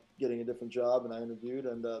ended up getting a different job, and I interviewed,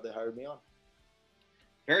 and they hired me on.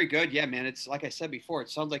 Very good. Yeah, man. It's like I said before, it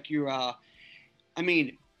sounds like you,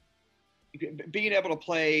 being able to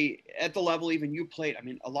play at the level even you played,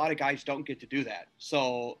 a lot of guys don't get to do that.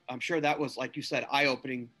 So I'm sure that was, like you said,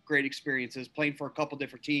 eye-opening, great experiences, playing for a couple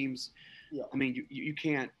different teams. Yeah. You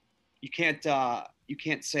can't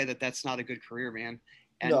say that that's not a good career, man.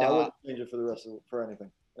 And, no, I wouldn't change it for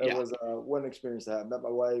anything. It was one experience to have. Met my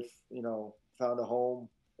wife, found a home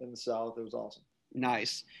in the South. It was awesome.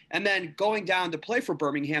 Nice. And then going down to play for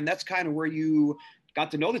Birmingham, that's kind of where you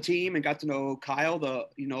got to know the team and got to know Kyle,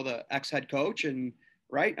 the ex-head coach, and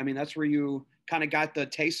right? That's where you kind of got the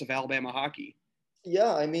taste of Alabama hockey.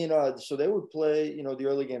 Yeah, so they would play, the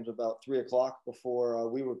early games about 3:00 before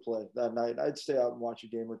we would play that night. I'd stay out and watch a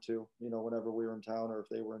game or two, whenever we were in town or if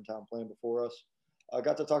they were in town playing before us. I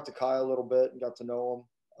got to talk to Kyle a little bit and got to know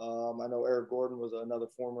him. I know Eric Gordon was another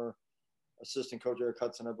former assistant coach, Eric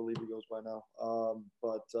Hudson, I believe he goes by now.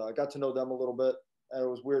 But I got to know them a little bit. And it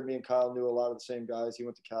was weird. Me and Kyle knew a lot of the same guys. He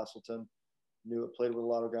went to Castleton, played with a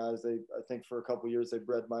lot of guys. I think for a couple of years, they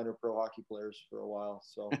bred minor pro hockey players for a while.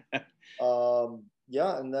 So,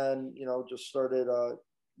 and then, just started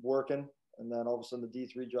working. And then all of a sudden the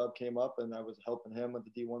D3 job came up and I was helping him with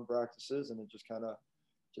the D1 practices, and it just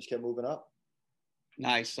kept moving up.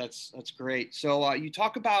 Nice. That's great. So you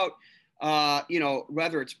talk about,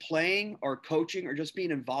 whether it's playing or coaching or just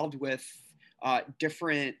being involved with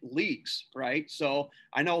different leagues, right? So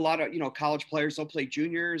I know a lot of, college players, they'll play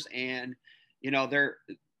juniors and,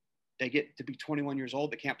 they get to be 21 years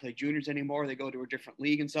old. They can't play juniors anymore. They go to a different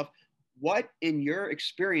league and stuff. What, in your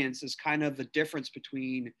experience, is kind of the difference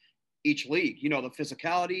between each league? The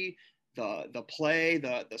physicality, the play,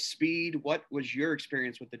 the speed. What was your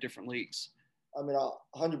experience with the different leagues?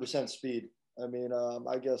 100% speed.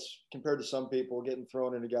 I guess compared to some people getting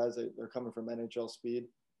thrown into guys that are coming from NHL speed,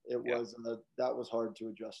 that was hard to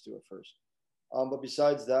adjust to at first. But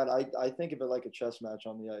besides that, I think of it like a chess match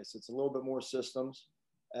on the ice. It's a little bit more systems,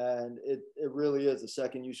 and it really is. The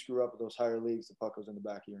second you screw up at those higher leagues, the puck goes in the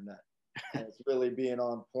back of your net. And it's really being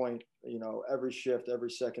on point, every shift,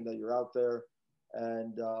 every second that you're out there,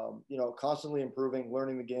 and constantly improving,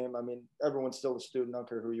 learning the game. Everyone's still a student, I don't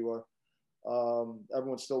care who you are.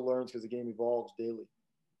 Everyone still learns because the game evolves daily.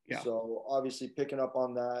 Yeah. So obviously picking up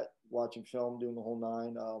on that, watching film, doing the whole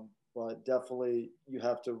nine. But definitely you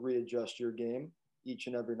have to readjust your game each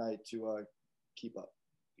and every night to keep up.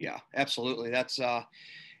 Yeah, absolutely. That's,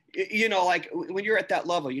 you know, like when you're at that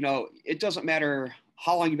level, you know, it doesn't matter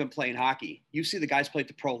how long you've been playing hockey. You see the guys play at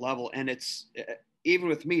the pro level, and it's, even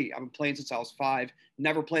with me, I've been playing since I was 5,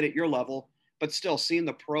 never played at your level, but still seeing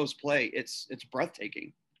the pros play, it's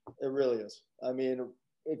breathtaking. It really is. I mean,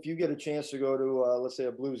 if you get a chance to go to, let's say,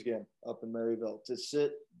 a Blues game up in Maryville, to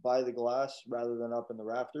sit by the glass rather than up in the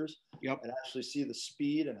rafters, yep, and actually see the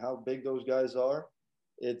speed and how big those guys are,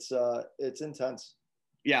 it's intense.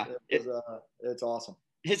 Yeah, it's awesome.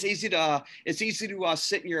 It's easy to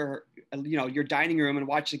sit in your, you know, your dining room and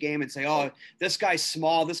watch the game and say, oh, this guy's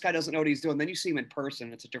small, this guy doesn't know what he's doing. Then you see him in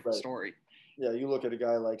person, it's a different story. Yeah, you look at a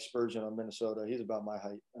guy like Spurgeon on Minnesota, he's about my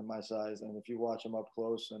height and my size, and if you watch him up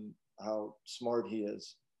close and how smart he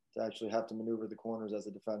is to actually have to maneuver the corners as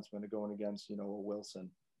a defenseman going against, you know, a Wilson.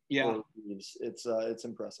 Yeah, it's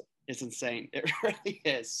impressive. It's insane. It really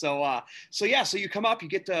is. So you come up, you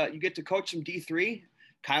get to coach some D3.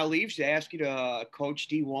 Kyle leaves. They ask you to coach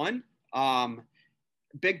D1.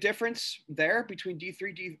 Big difference there between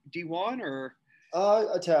D3, D1, or?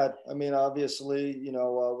 A tad. I mean, obviously, you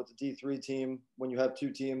know, with the D3 team, when you have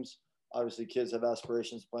 2 teams, obviously kids have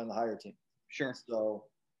aspirations to play on the higher team. Sure. So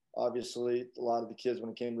obviously, a lot of the kids, when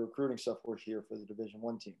it came to recruiting stuff, were here for the Division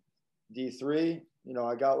I team. D3, you know,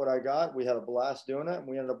 I got what I got. We had a blast doing it, and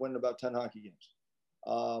we ended up winning about 10 hockey games.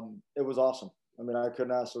 It was awesome. I mean, I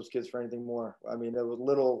couldn't ask those kids for anything more. I mean, it was a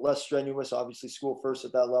little less strenuous. Obviously, school first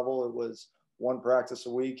at that level. It was 1 practice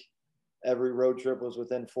a week. Every road trip was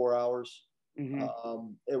within 4 hours. Mm-hmm.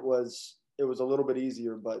 It was a little bit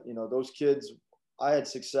easier, but, you know, those kids, I had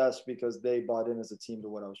success because they bought in as a team to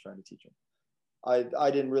what I was trying to teach them.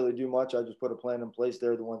 I didn't really do much. I just put a plan in place.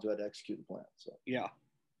 They're the ones who had to execute the plan. So yeah.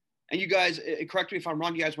 And you guys, correct me if I'm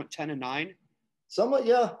wrong, you guys went 10-9? Somewhat,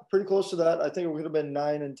 yeah, pretty close to that. I think it would have been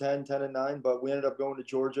 9-10, 10-9, but we ended up going to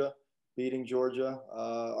Georgia, beating Georgia.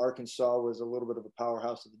 Arkansas was a little bit of a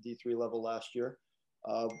powerhouse at the D3 level last year.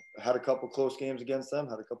 Had a couple close games against them,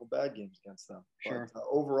 had a couple bad games against them. Sure. But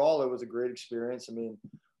overall, it was a great experience. I mean,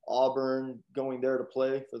 Auburn going there to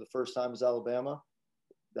play for the first time as Alabama,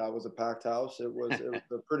 that was a packed house. It was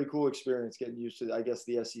a pretty cool experience getting used to, I guess,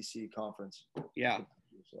 the SEC conference. Yeah.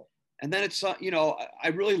 So. And then it's, you know, I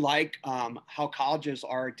really like how colleges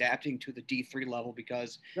are adapting to the D3 level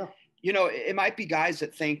because, you know, it might be guys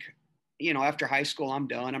that think, you know, after high school, I'm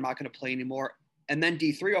done. I'm not going to play anymore. And then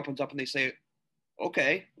D3 opens up and they say,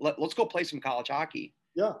 okay, let's go play some college hockey.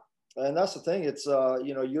 Yeah. And that's the thing. It's,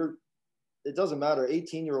 you know, it doesn't matter.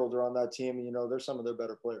 18-year-olds are on that team. You know, they're some of their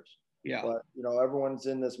better players. Yeah. But, you know, everyone's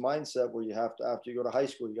in this mindset where you have to, after you go to high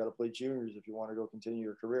school, you got to play juniors if you want to go continue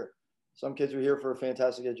your career. Some kids are here for a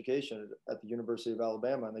fantastic education at the University of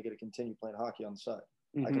Alabama, and they get to continue playing hockey on the side.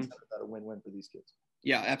 Mm-hmm. I consider that a win-win for these kids.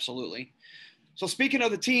 Yeah, absolutely. So speaking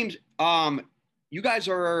of the teams, you guys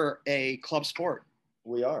are a club sport.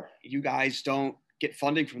 We are. You guys don't get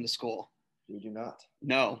funding from the school. We do not.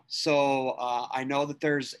 No. So I know that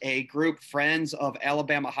there's a group, Friends of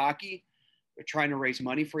Alabama Hockey. They're trying to raise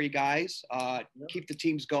money for you guys, keep the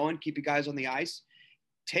teams going, keep you guys on the ice.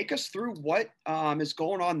 Take us through what is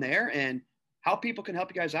going on there and how people can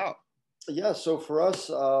help you guys out. Yeah. So for us,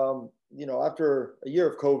 you know, after a year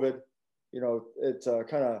of COVID, you know, it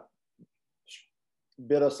kind of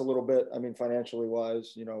bit us a little bit. I mean, financially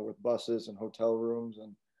wise, you know, with buses and hotel rooms.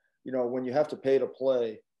 And, you know, when you have to pay to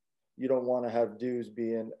play, you don't want to have dues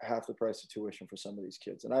being half the price of tuition for some of these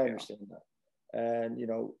kids. And I understand that. And, you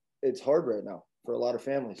know, it's hard right now for a lot of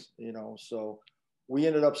families, you know, so we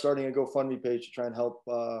ended up starting a GoFundMe page to try and help,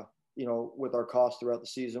 you know, with our costs throughout the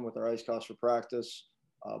season, with our ice costs for practice,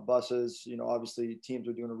 buses, you know, obviously teams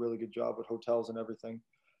are doing a really good job with hotels and everything,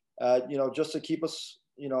 you know, just to keep us,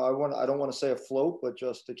 you know, I don't want to say afloat, but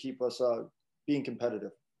just to keep us being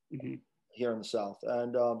competitive here in the South.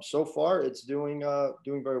 And so far it's doing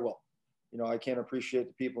very well. You know, I can't appreciate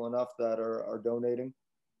the people enough that are donating.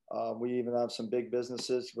 We even have some big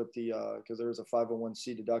businesses with the, because there is a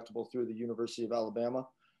 501c deductible through the University of Alabama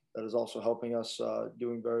that is also helping us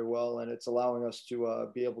doing very well. And it's allowing us to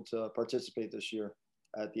be able to participate this year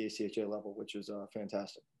at the ACHA level, which is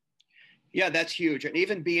fantastic. Yeah, that's huge. And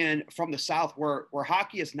even being from the South where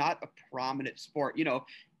hockey is not a prominent sport, you know,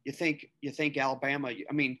 you think Alabama,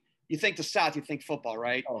 I mean, you think the South, you think football,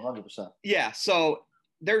 right? Oh, 100%. Yeah. So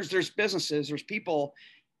there's businesses, there's people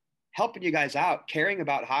helping you guys out, caring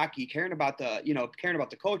about hockey, caring about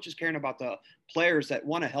the coaches, caring about the players that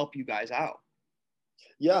want to help you guys out.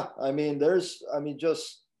 Yeah. I mean,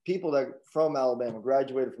 just people that from Alabama,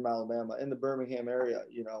 graduated from Alabama in the Birmingham area,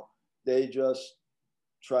 you know, they just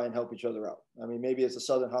try and help each other out. I mean, maybe it's a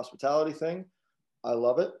Southern hospitality thing. I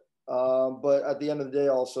love it. But at the end of the day,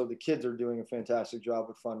 also the kids are doing a fantastic job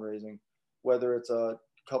with fundraising, whether it's a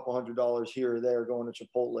couple $100 here or there, going to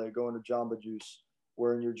Chipotle, going to Jamba Juice,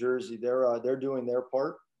 we're in New Jersey. They're doing their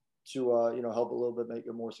part to help a little bit make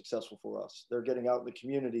it more successful for us. They're getting out in the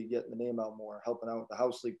community, getting the name out more, helping out with the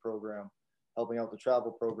House League program, helping out the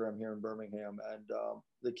travel program here in Birmingham. And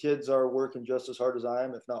the kids are working just as hard as I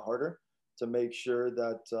am, if not harder, to make sure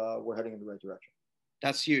that we're heading in the right direction.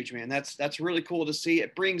 That's huge, man. That's really cool to see.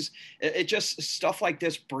 It just stuff like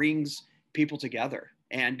this brings people together.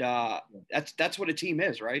 And that's what a team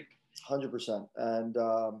is, right? 100%. And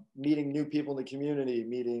meeting new people in the community,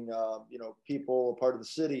 meeting, people, a part of the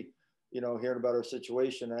city, hearing about our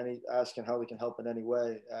situation, asking how they can help in any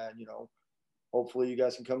way. And, hopefully you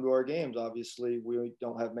guys can come to our games. Obviously, we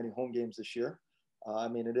don't have many home games this year.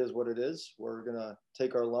 It is what it is. We're going to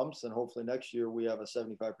take our lumps, and hopefully next year we have a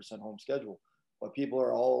 75% home schedule. But people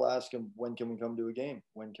are all asking, when can we come to a game?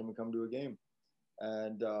 When can we come to a game?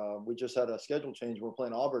 And we just had a schedule change. We're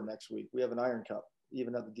playing Auburn next week. We have an Iron Cup,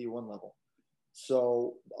 even at the D1 level.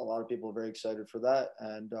 So a lot of people are very excited for that.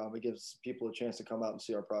 And it gives people a chance to come out and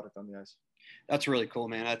see our product on the ice. That's really cool,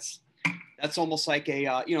 man. That's almost like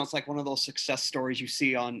it's like one of those success stories you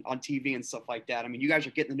see on TV and stuff like that. I mean, you guys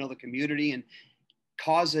are getting to know the community and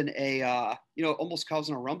causing almost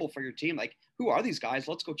causing a rumble for your team. Like, who are these guys?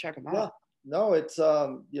 Let's go check them out. Yeah. No, it's,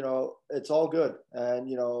 it's all good.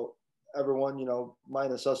 And, everyone,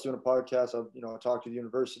 minus us doing a podcast, I've, talked to the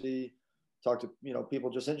university, talked to, people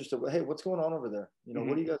just interested. Hey, what's going on over there?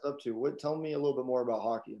 What are you guys up to? Tell me a little bit more about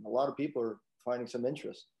hockey. And a lot of people are finding some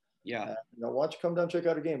interest. Yeah. And, why don't you come down, check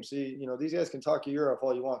out a game? See, these guys can talk your ear off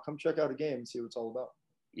all you want. Come check out a game and see what it's all about.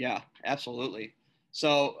 Yeah, absolutely.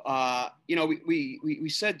 So, we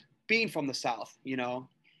said being from the South, you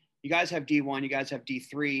guys have D1, you guys have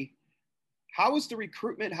D3. How is the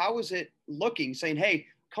recruitment? How is it looking? Saying, hey,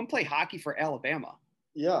 come play hockey for Alabama.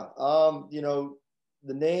 Yeah.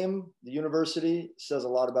 The name, the university says a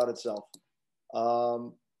lot about itself.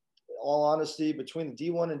 All honesty, between the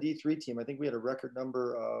D1 and D3 team, I think we had a record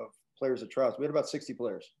number of players at trials. We had about 60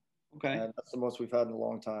 players. Okay. And that's the most we've had in a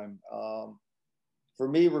long time. For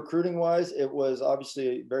me, recruiting wise, it was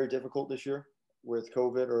obviously very difficult this year with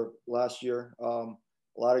COVID, or last year. A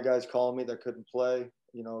lot of guys calling me that couldn't play,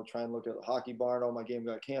 try and look at the hockey barn. Oh, my game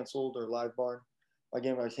got canceled, or live barn. My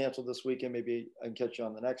game got canceled this weekend. Maybe I can catch you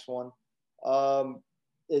on the next one.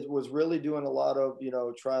 It was really doing a lot of,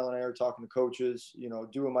 trial and error, talking to coaches,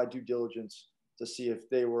 doing my due diligence to see if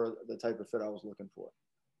they were the type of fit I was looking for.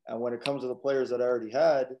 And when it comes to the players that I already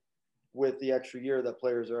had, with the extra year that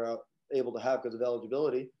players are able to have because of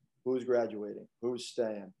eligibility, who's graduating, who's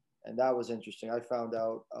staying. And that was interesting. I found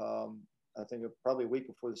out, I think probably a week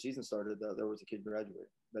before the season started, that there was a kid graduating,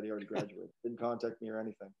 that he already graduated. Didn't contact me or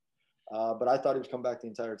anything. But I thought he was coming back the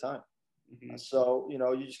entire time. Mm-hmm. So,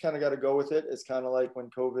 you just kind of got to go with it. It's kind of like when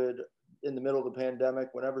COVID, in the middle of the pandemic,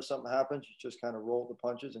 whenever something happens, you just kind of roll the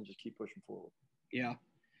punches and just keep pushing forward. Yeah.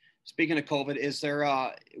 Speaking of COVID, is there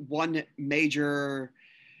one major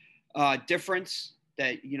difference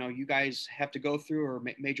that, you guys have to go through, or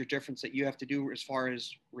major difference that you have to do as far as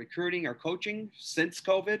recruiting or coaching since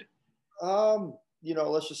COVID?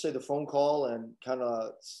 Let's just say the phone call and kind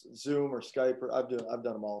of Zoom or Skype, or I've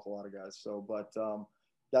done them all with a lot of guys. So, but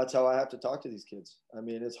that's how I have to talk to these kids.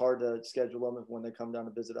 It's hard to schedule them when they come down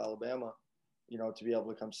to visit Alabama, to be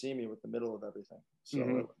able to come see me with the middle of everything. So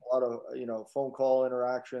a lot of, phone call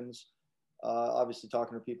interactions, obviously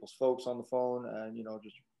talking to people's folks on the phone, and,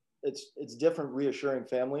 just it's different reassuring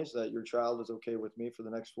families that your child is okay with me for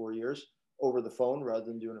the next 4 years over the phone rather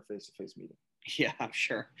than doing a face-to-face meeting. Yeah, I'm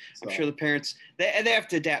sure. So, I'm sure the parents, they have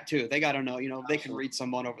to adapt too. They got to know, they can read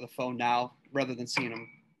someone over the phone now rather than seeing them,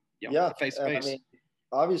 face to face.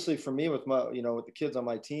 Obviously for me with my, with the kids on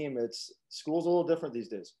my team, school's a little different these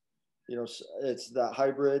days. It's that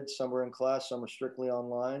hybrid, some are in class, some are strictly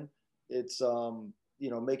online. It's,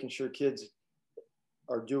 making sure kids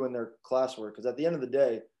are doing their classwork. Because at the end of the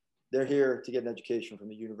day, they're here to get an education from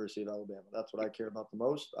the University of Alabama. That's what I care about the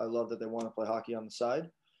most. I love that they want to play hockey on the side.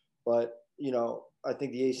 But, I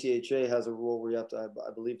think the ACHA has a rule where you have to,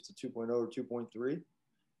 I believe it's a 2.0 or 2.3.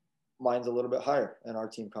 Mine's a little bit higher in our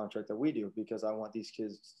team contract that we do, because I want these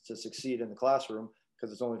kids to succeed in the classroom,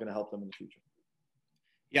 because it's only going to help them in the future.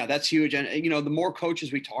 Yeah, that's huge. And, the more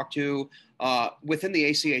coaches we talk to within the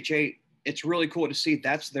ACHA, it's really cool to see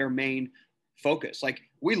that's their main focus. Like,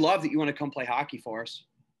 we love that you want to come play hockey for us,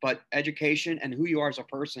 but education and who you are as a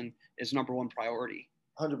person is number one priority.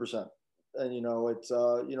 100%. And, it's,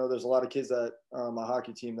 there's a lot of kids that are on my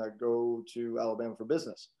hockey team that go to Alabama for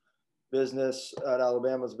business. Business at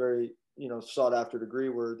Alabama is very sought after degree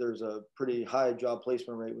where there's a pretty high job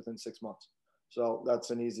placement rate within 6 months. So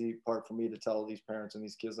that's an easy part for me to tell these parents and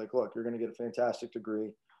these kids, like, look, you're going to get a fantastic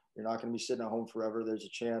degree. You're not going to be sitting at home forever. There's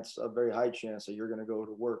a very high chance that you're going to go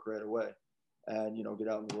to work right away and, get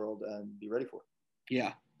out in the world and be ready for it.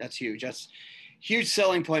 Yeah, that's huge. That's huge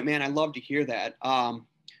selling point, man. I love to hear that.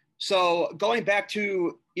 So going back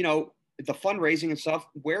to, the fundraising and stuff,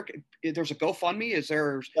 where there's a GoFundMe, is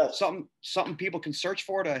there something people can search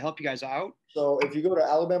for to help you guys out? So if you go to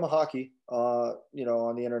Alabama Hockey, on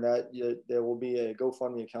the internet, there will be a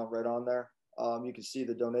GoFundMe account right on there. You can see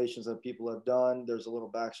the donations that people have done. There's a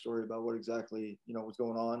little backstory about what exactly, was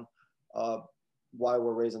going on, why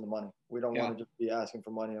we're raising the money. We don't want to just be asking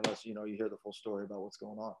for money unless, you hear the full story about what's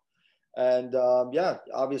going on. And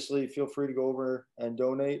obviously feel free to go over and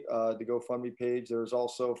donate the GoFundMe page. There's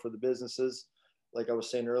also for the businesses, like I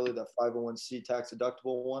was saying earlier, that 501c tax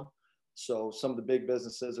deductible one. So some of the big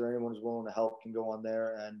businesses or anyone who's willing to help can go on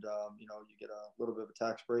there and, you get a little bit of a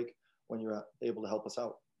tax break when you're able to help us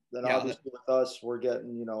out. Then obviously with us, we're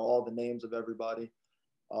getting, all the names of everybody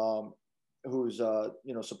who's,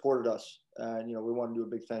 supported us. And, we want to do a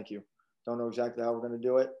big thank you. Don't know exactly how we're going to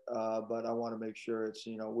do it, but I want to make sure it's,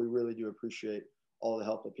 we really do appreciate all the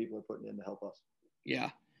help that people are putting in to help us.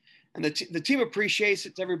 Yeah. And the team appreciates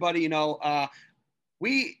it, everybody.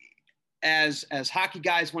 We as hockey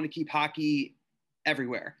guys want to keep hockey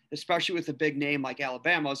everywhere, especially with a big name like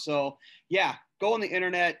Alabama. So yeah, go on the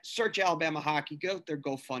internet, search Alabama Hockey, go to their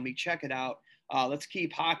GoFundMe, check it out. Let's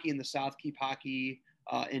keep hockey in the South, keep hockey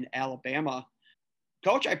in Alabama.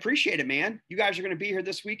 Coach, I appreciate it, man. You guys are going to be here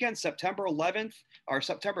this weekend, September 11th or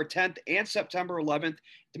September 10th and September 11th at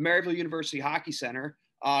the Maryville University Hockey Center.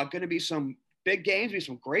 Going to be some big games,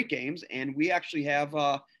 some great games. And we actually have,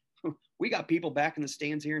 we got people back in the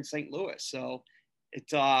stands here in St. Louis. So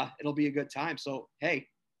it'll be a good time. So, hey,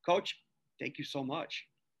 Coach, thank you so much.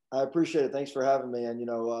 I appreciate it. Thanks for having me. And,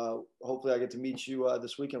 hopefully I get to meet you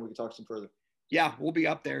this weekend. We can talk some further. Yeah, we'll be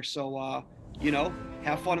up there. So,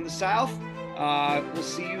 have fun in the South. We'll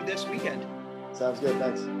see you this weekend. Sounds good.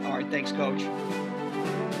 Thanks. All right. Thanks, Coach.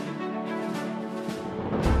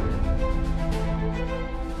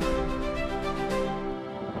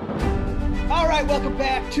 All right. Welcome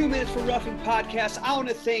back. 2 Minutes for Roughing podcast. I want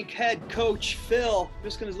to thank head coach Phil. I'm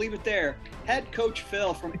just going to leave it there. Head coach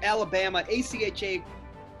Phil from Alabama, ACHA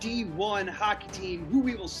D1 hockey team, who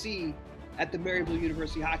we will see at the Maryville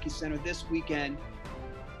University Hockey Center this weekend.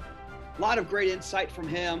 A lot of great insight from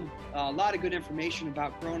him, a lot of good information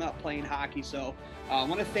about growing up playing hockey. So I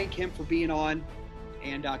want to thank him for being on,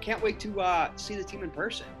 and can't wait to see the team in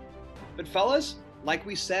person. But fellas, like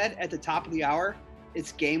we said at the top of the hour,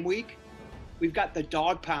 it's game week. We've got the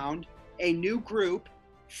Dog Pound, a new group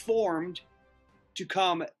formed to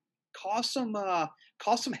come cause some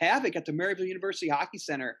havoc at the Maryville University Hockey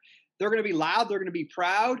Center. They're going to be loud. They're going to be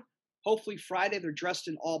proud. Hopefully Friday they're dressed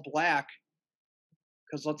in all black.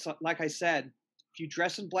 Because like I said, if you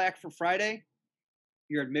dress in black for Friday,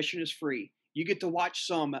 your admission is free. You get to watch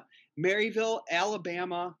some Maryville,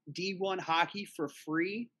 Alabama D1 hockey for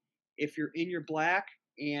free if you're in your black.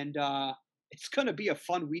 And it's going to be a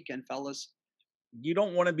fun weekend, fellas. You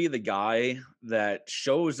don't want to be the guy that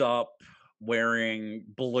shows up wearing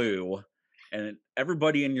blue and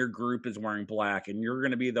everybody in your group is wearing black and you're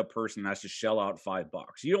going to be the person that has to shell out $5.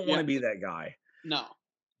 You don't want to be that guy. No.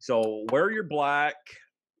 So wear your black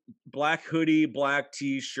hoodie, black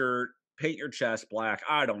t-shirt, paint your chest black.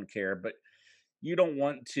 I don't care, but you don't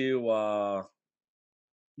want to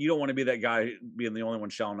be that guy being the only one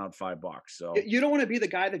shelling out $5. So you don't want to be the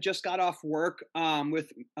guy that just got off work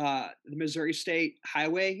with the Missouri State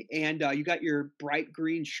Highway and you got your bright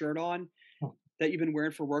green shirt on that you've been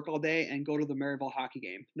wearing for work all day and go to the Maryville hockey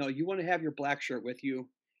game. No, you want to have your black shirt with you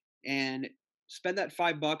and spend that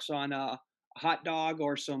 $5 on a hot dog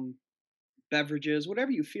or some beverages,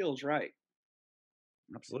 whatever you feel is right.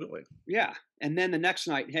 Absolutely. Yeah. And then the next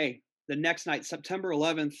night, September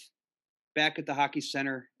 11th, back at the Hockey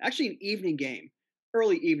Center, actually an evening game,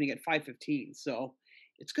 early evening at 5:15. So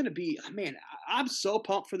it's going to be, man, I'm so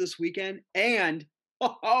pumped for this weekend. And,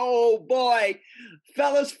 oh boy,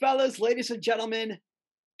 fellas, ladies and gentlemen,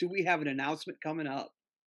 do we have an announcement coming up?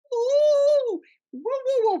 Ooh,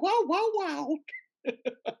 wow.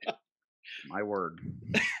 My word.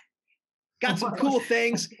 Got some cool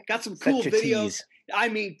things. Got some cool videos. Tease. I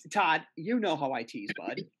mean, Todd, you know how I tease,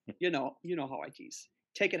 bud. You know how I tease.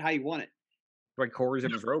 Take it how you want it. Like Corey's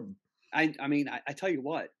in his robe. I mean, I tell you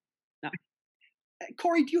what. Now,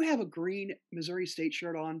 Corey, do you have a green Missouri State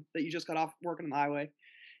shirt on that you just got off working on the highway?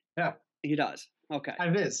 Yeah. He does. Okay.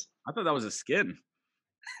 It is. I thought that was a skin.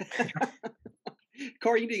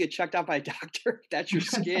 Corey, you need to get checked out by a doctor if that's your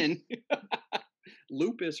skin.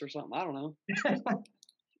 Lupus or something. I don't know.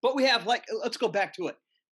 But we have, let's go back to it.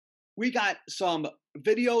 We got some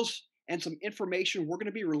videos and some information we're going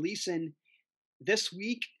to be releasing this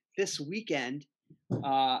weekend.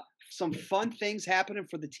 Some fun things happening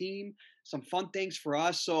for the team, some fun things for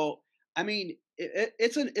us. So, I mean,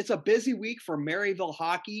 it's a busy week for Maryville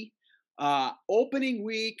hockey. Opening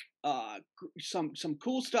week, some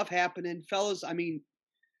cool stuff happening, fellas. I mean,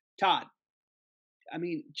 Todd,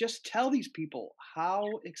 just tell these people how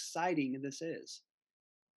exciting this is.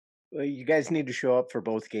 Well, you guys need to show up for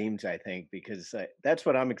both games, I think, because that's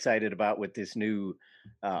what I'm excited about with this new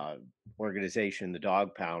organization, the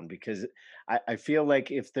Dog Pound, because I feel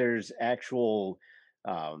like if there's actual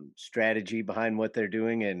strategy behind what they're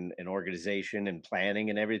doing and organization and planning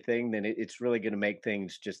and everything, then it's really going to make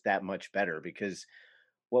things just that much better. Because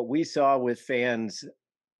what we saw with fans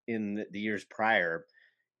in the years prior,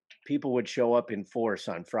 people would show up in force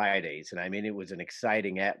on Fridays. And I mean, it was an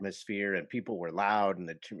exciting atmosphere and people were loud and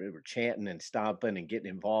they were chanting and stomping and getting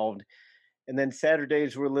involved. And then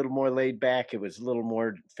Saturdays were a little more laid back. It was a little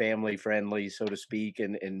more family friendly, so to speak,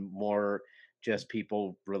 and more just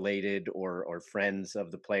people related or friends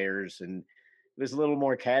of the players. And it was a little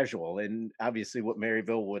more casual. And obviously what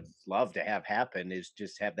Maryville would love to have happen is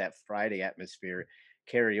just have that Friday atmosphere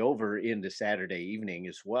carry over into Saturday evening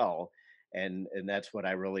as well. And that's what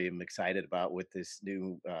I really am excited about with this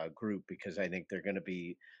new group, because I think they're going to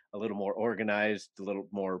be a little more organized, a little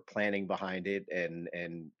more planning behind it, and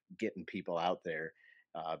getting people out there.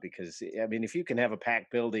 Because I mean, if you can have a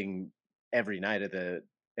packed building every night of the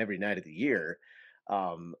year,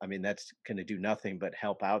 I mean, that's going to do nothing but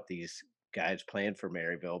help out these guys playing for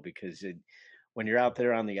Maryville, because when you're out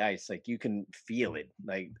there on the ice, like, you can feel it.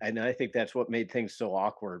 And I think that's what made things so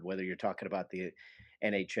awkward, whether you're talking about the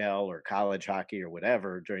NHL or college hockey or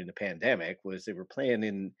whatever during the pandemic, was they were playing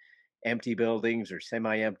in empty buildings or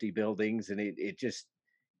semi-empty buildings, and it just,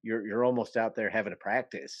 you're almost out there having a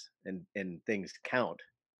practice, and things count.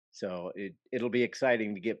 So it'll be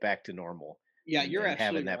exciting to get back to normal. Yeah, you're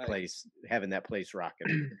absolutely having that place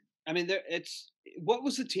rocking. I mean, what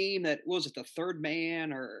was the team that was it, the third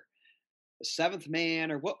man or the seventh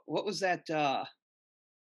man, or what was that?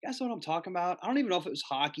 You guys know what I'm talking about? I don't even know if it was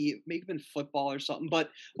hockey. It may have been football or something. But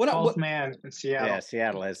 12th man in Seattle. Yeah,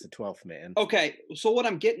 Seattle has the 12th man. Okay, so what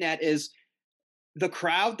I'm getting at is the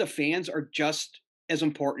crowd, the fans are just as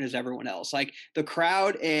important as everyone else. Like, the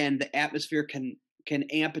crowd and the atmosphere can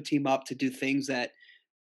amp a team up to do things that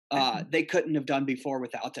they couldn't have done before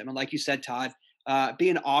without them. And like you said, Todd,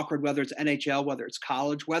 being awkward, whether it's NHL, whether it's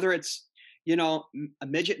college, whether it's, a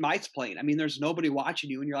midget mites playing. I mean, there's nobody watching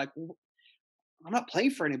you, and you're like, well, I'm not playing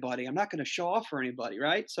for anybody. I'm not going to show off for anybody,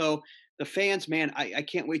 right? So the fans, man, I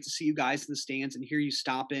can't wait to see you guys in the stands and hear you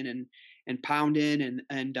stomping and pounding,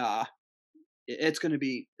 and it's going to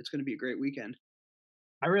be a great weekend.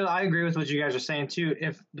 I agree with what you guys are saying too.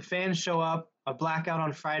 If the fans show up, a blackout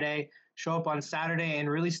on Friday, show up on Saturday, and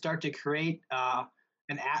really start to create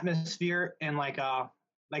an atmosphere and like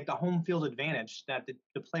the home field advantage that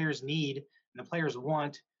the players need and the players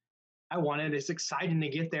want. I want it. It's exciting to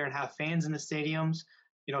get there and have fans in the stadiums,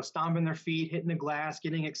 stomping their feet, hitting the glass,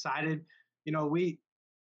 getting excited.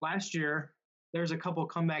 Last year, there's a couple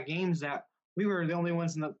comeback games that we were the only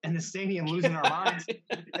ones in the stadium losing our minds.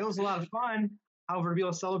 It was a lot of fun. However, to be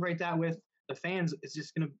able to celebrate that with the fans,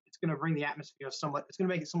 it's gonna bring the atmosphere somewhat. It's gonna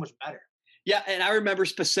make it so much better. Yeah, and I remember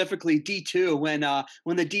specifically D2 when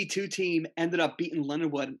the D2 team ended up beating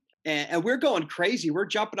Lindenwood, and we're going crazy. We're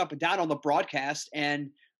jumping up and down on the broadcast, and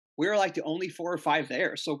we're like the only 4 or 5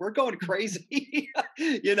 there. So we're going crazy,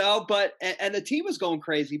 but the team was going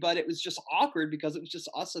crazy, but it was just awkward because it was just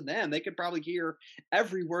us and them. They could probably hear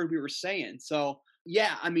every word we were saying. So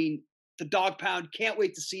yeah, I mean, the Dog Pound, can't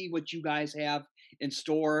wait to see what you guys have in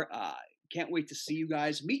store. Can't wait to see you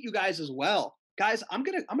guys, meet you guys as well. Guys, I'm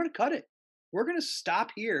going to cut it. We're going to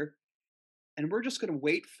stop here and we're just going to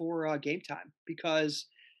wait for game time, because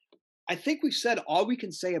I think we've said all we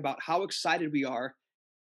can say about how excited we are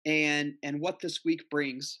and what this week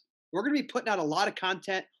brings. We're going to be putting out a lot of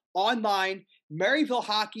content online, Maryville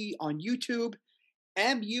Hockey on YouTube,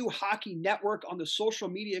 MU Hockey Network on the social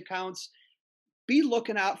media accounts. Be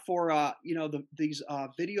looking out for these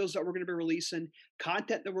videos that we're going to be releasing,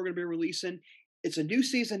 content that we're going to be releasing. It's a new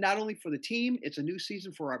season, not only for the team, it's a new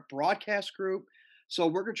season for our broadcast group. So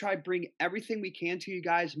we're going to try to bring everything we can to you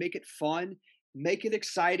guys, make it fun, make it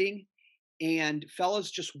exciting. And fellas,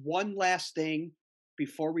 just one last thing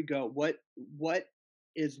before we go. What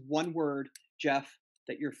is one word, Jeff,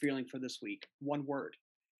 that you're feeling for this week? One word.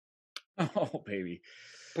 Oh, baby.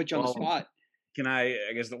 Put you on the spot. I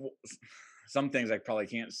guess some things I probably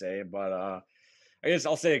can't say, but I guess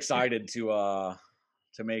I'll say excited to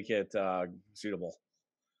make it suitable.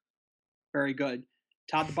 Very good.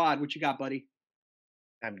 Todd the Bod, what you got, buddy?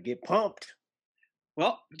 Time to get pumped.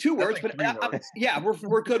 Well, 2 words, like but yeah,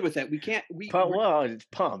 we're good with it. We can't. Well, it's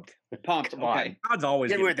pumped. Pumped. Come okay. on. Todd's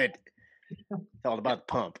always get with it. It's all about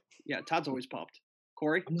the pump. Yeah, Todd's always pumped.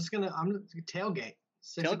 Corey, I'm gonna tailgate.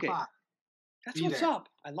 6 tailgate. o'clock. That's what's up.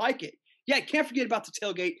 I like it. Yeah, can't forget about the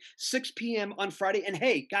tailgate. 6 p.m. on Friday. And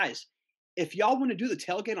hey, guys, if y'all want to do the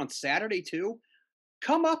tailgate on Saturday too,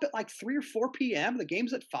 come up at like 3 or 4 p.m. The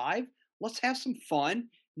game's at 5. Let's have some fun.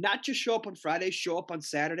 Not just show up on Friday, show up on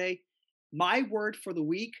Saturday. My word for the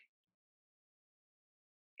week,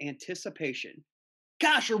 anticipation.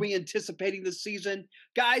 Gosh, are we anticipating this season?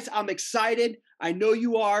 Guys, I'm excited. I know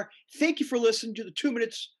you are. Thank you for listening to the 2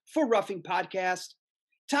 Minutes for Roughing podcast.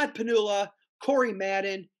 Todd Panula, Corey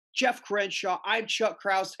Madden, Jeff Crenshaw, I'm Chuck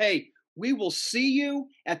Kraus. Hey, we will see you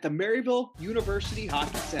at the Maryville University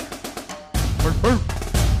Hockey Center.